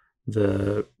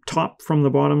top from the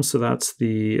bottom. So that's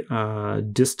the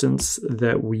distance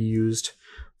that we used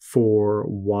for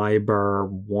y bar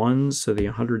 1, so the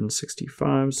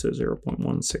 165, so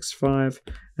 0.165,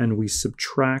 and we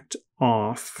subtract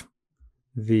off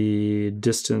the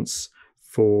distance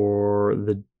for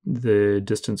the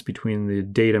distance between the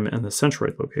datum and the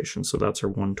centroid location, so that's our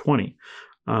 120.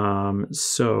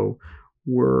 So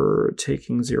we're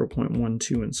taking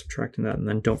 0.12 and subtracting that, and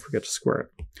then don't forget to square it.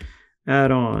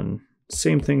 Add on,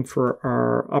 same thing for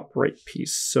our upright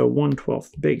piece, so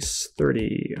 1/12 base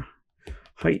 30.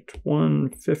 Height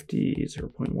 150,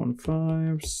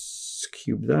 0.15,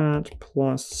 cube that,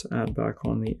 plus add back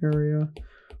on the area,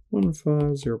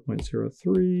 15,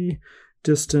 0.03,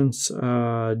 distance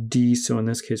d, so in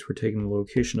this case we're taking the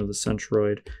location of the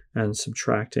centroid and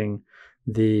subtracting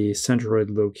the centroid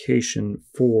location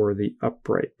for the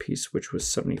upright piece, which was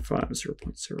 75,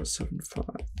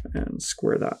 0.075, and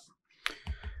square that.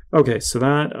 Okay, so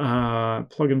that,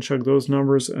 plug and chug those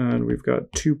numbers, and we've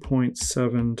got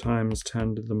 2.7 times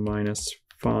 10 to the minus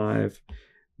 5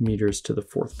 meters to the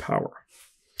 4th power.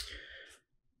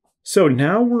 So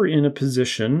now we're in a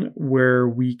position where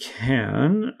we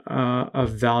can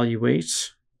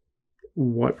evaluate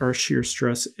what our shear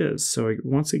stress is. So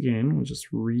once again, we'll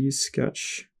just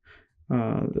re-sketch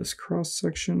this cross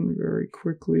section very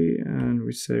quickly, and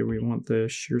we say we want the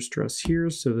shear stress here.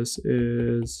 So this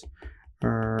is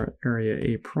our area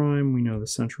A prime. We know the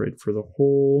centroid for the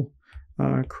whole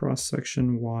cross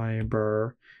section. Y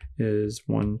bar is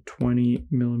 120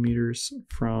 millimeters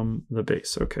from the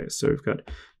base. Okay, so we've got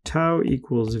tau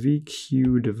equals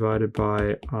VQ divided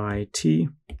by IT.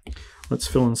 Let's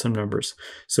fill in some numbers.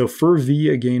 So for V,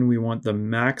 again, we want the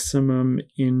maximum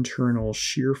internal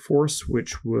shear force,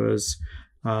 which was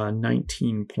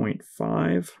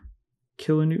 19.5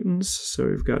 kilonewtons. So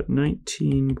we've got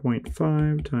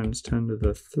 19.5 times 10 to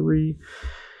the 3.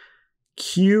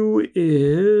 Q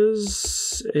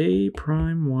is A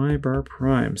prime, Y bar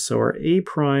prime. So our A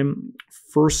prime,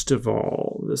 first of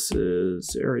all, this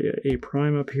is area A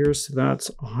prime up here. So that's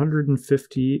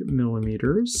 150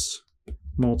 millimeters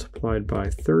multiplied by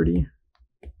 30.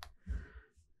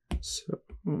 So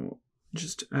I'll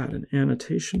just add an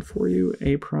annotation for you,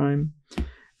 A prime.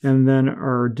 And then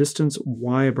our distance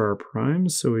y bar prime,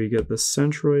 so we get the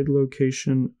centroid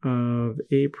location of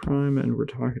A prime, and we're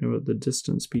talking about the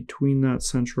distance between that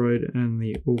centroid and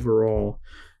the overall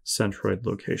centroid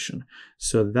location.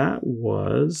 So that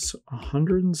was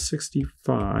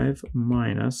 165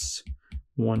 minus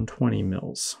 120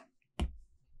 mils.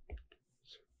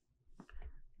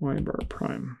 Y bar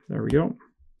prime, there we go.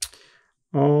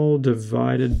 All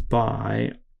divided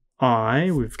by I,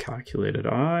 we've calculated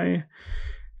I,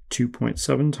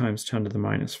 2.7 times 10 to the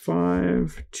minus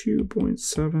 5,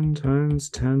 2.7 times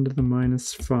 10 to the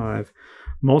minus 5,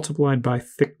 multiplied by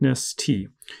thickness T.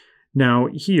 Now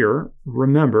here,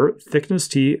 remember, thickness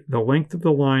T, the length of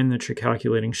the line that you're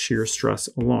calculating shear stress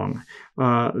along.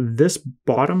 This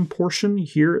bottom portion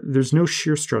here, there's no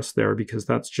shear stress there because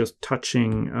that's just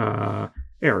touching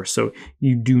air. So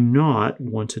you do not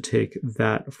want to take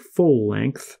that full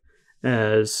length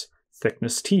as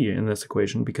thickness T in this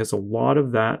equation because a lot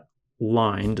of that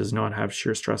line does not have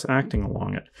shear stress acting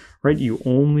along it, right? You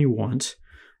only want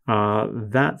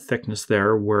that thickness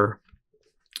there where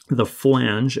the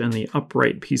flange and the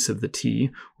upright piece of the T,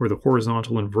 or the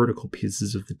horizontal and vertical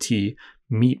pieces of the T,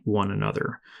 meet one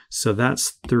another. So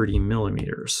that's 30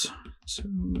 millimeters, so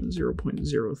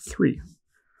 0.03.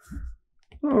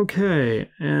 Okay,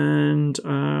 and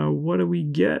what do we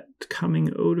get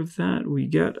coming out of that? We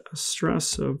get a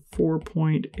stress of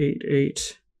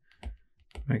 4.88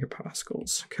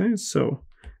 megapascals. Okay, so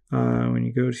when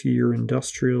you go to your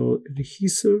industrial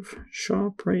adhesive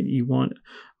shop, right, you want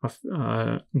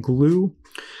a glue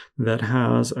that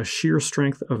has a shear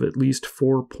strength of at least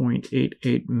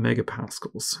 4.88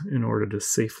 megapascals in order to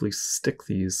safely stick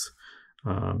these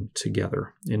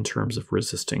together in terms of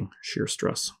resisting shear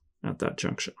stress at that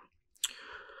junction.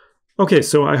 Okay,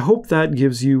 so I hope that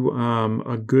gives you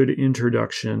a good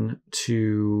introduction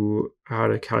to how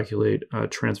to calculate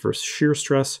transverse shear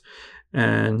stress,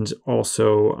 and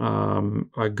also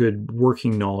a good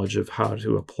working knowledge of how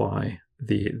to apply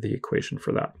the equation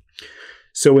for that.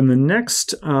 So in the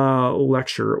next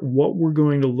lecture, what we're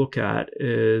going to look at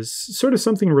is sort of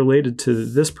something related to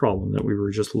this problem that we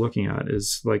were just looking at,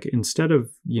 is like, instead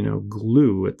of,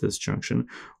 glue at this junction,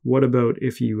 what about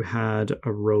if you had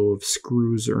a row of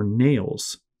screws or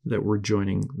nails that were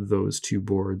joining those two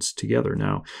boards together?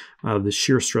 Now, the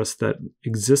shear stress that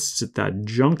exists at that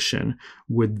junction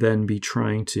would then be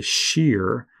trying to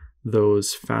shear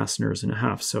those fasteners in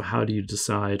half. So how do you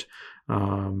decide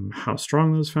how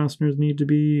strong those fasteners need to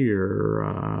be,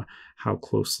 or how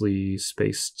closely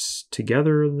spaced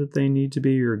together that they need to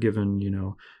be, or given,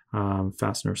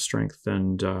 fastener strength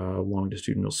and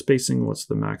longitudinal spacing, what's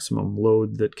the maximum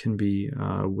load that can be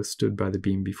withstood by the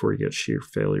beam before you get shear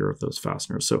failure of those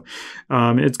fasteners? So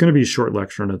it's going to be a short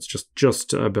lecture, and it's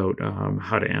just about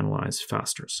how to analyze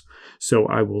fasteners. So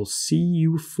I will see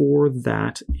you for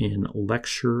that in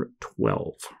lecture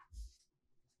 12.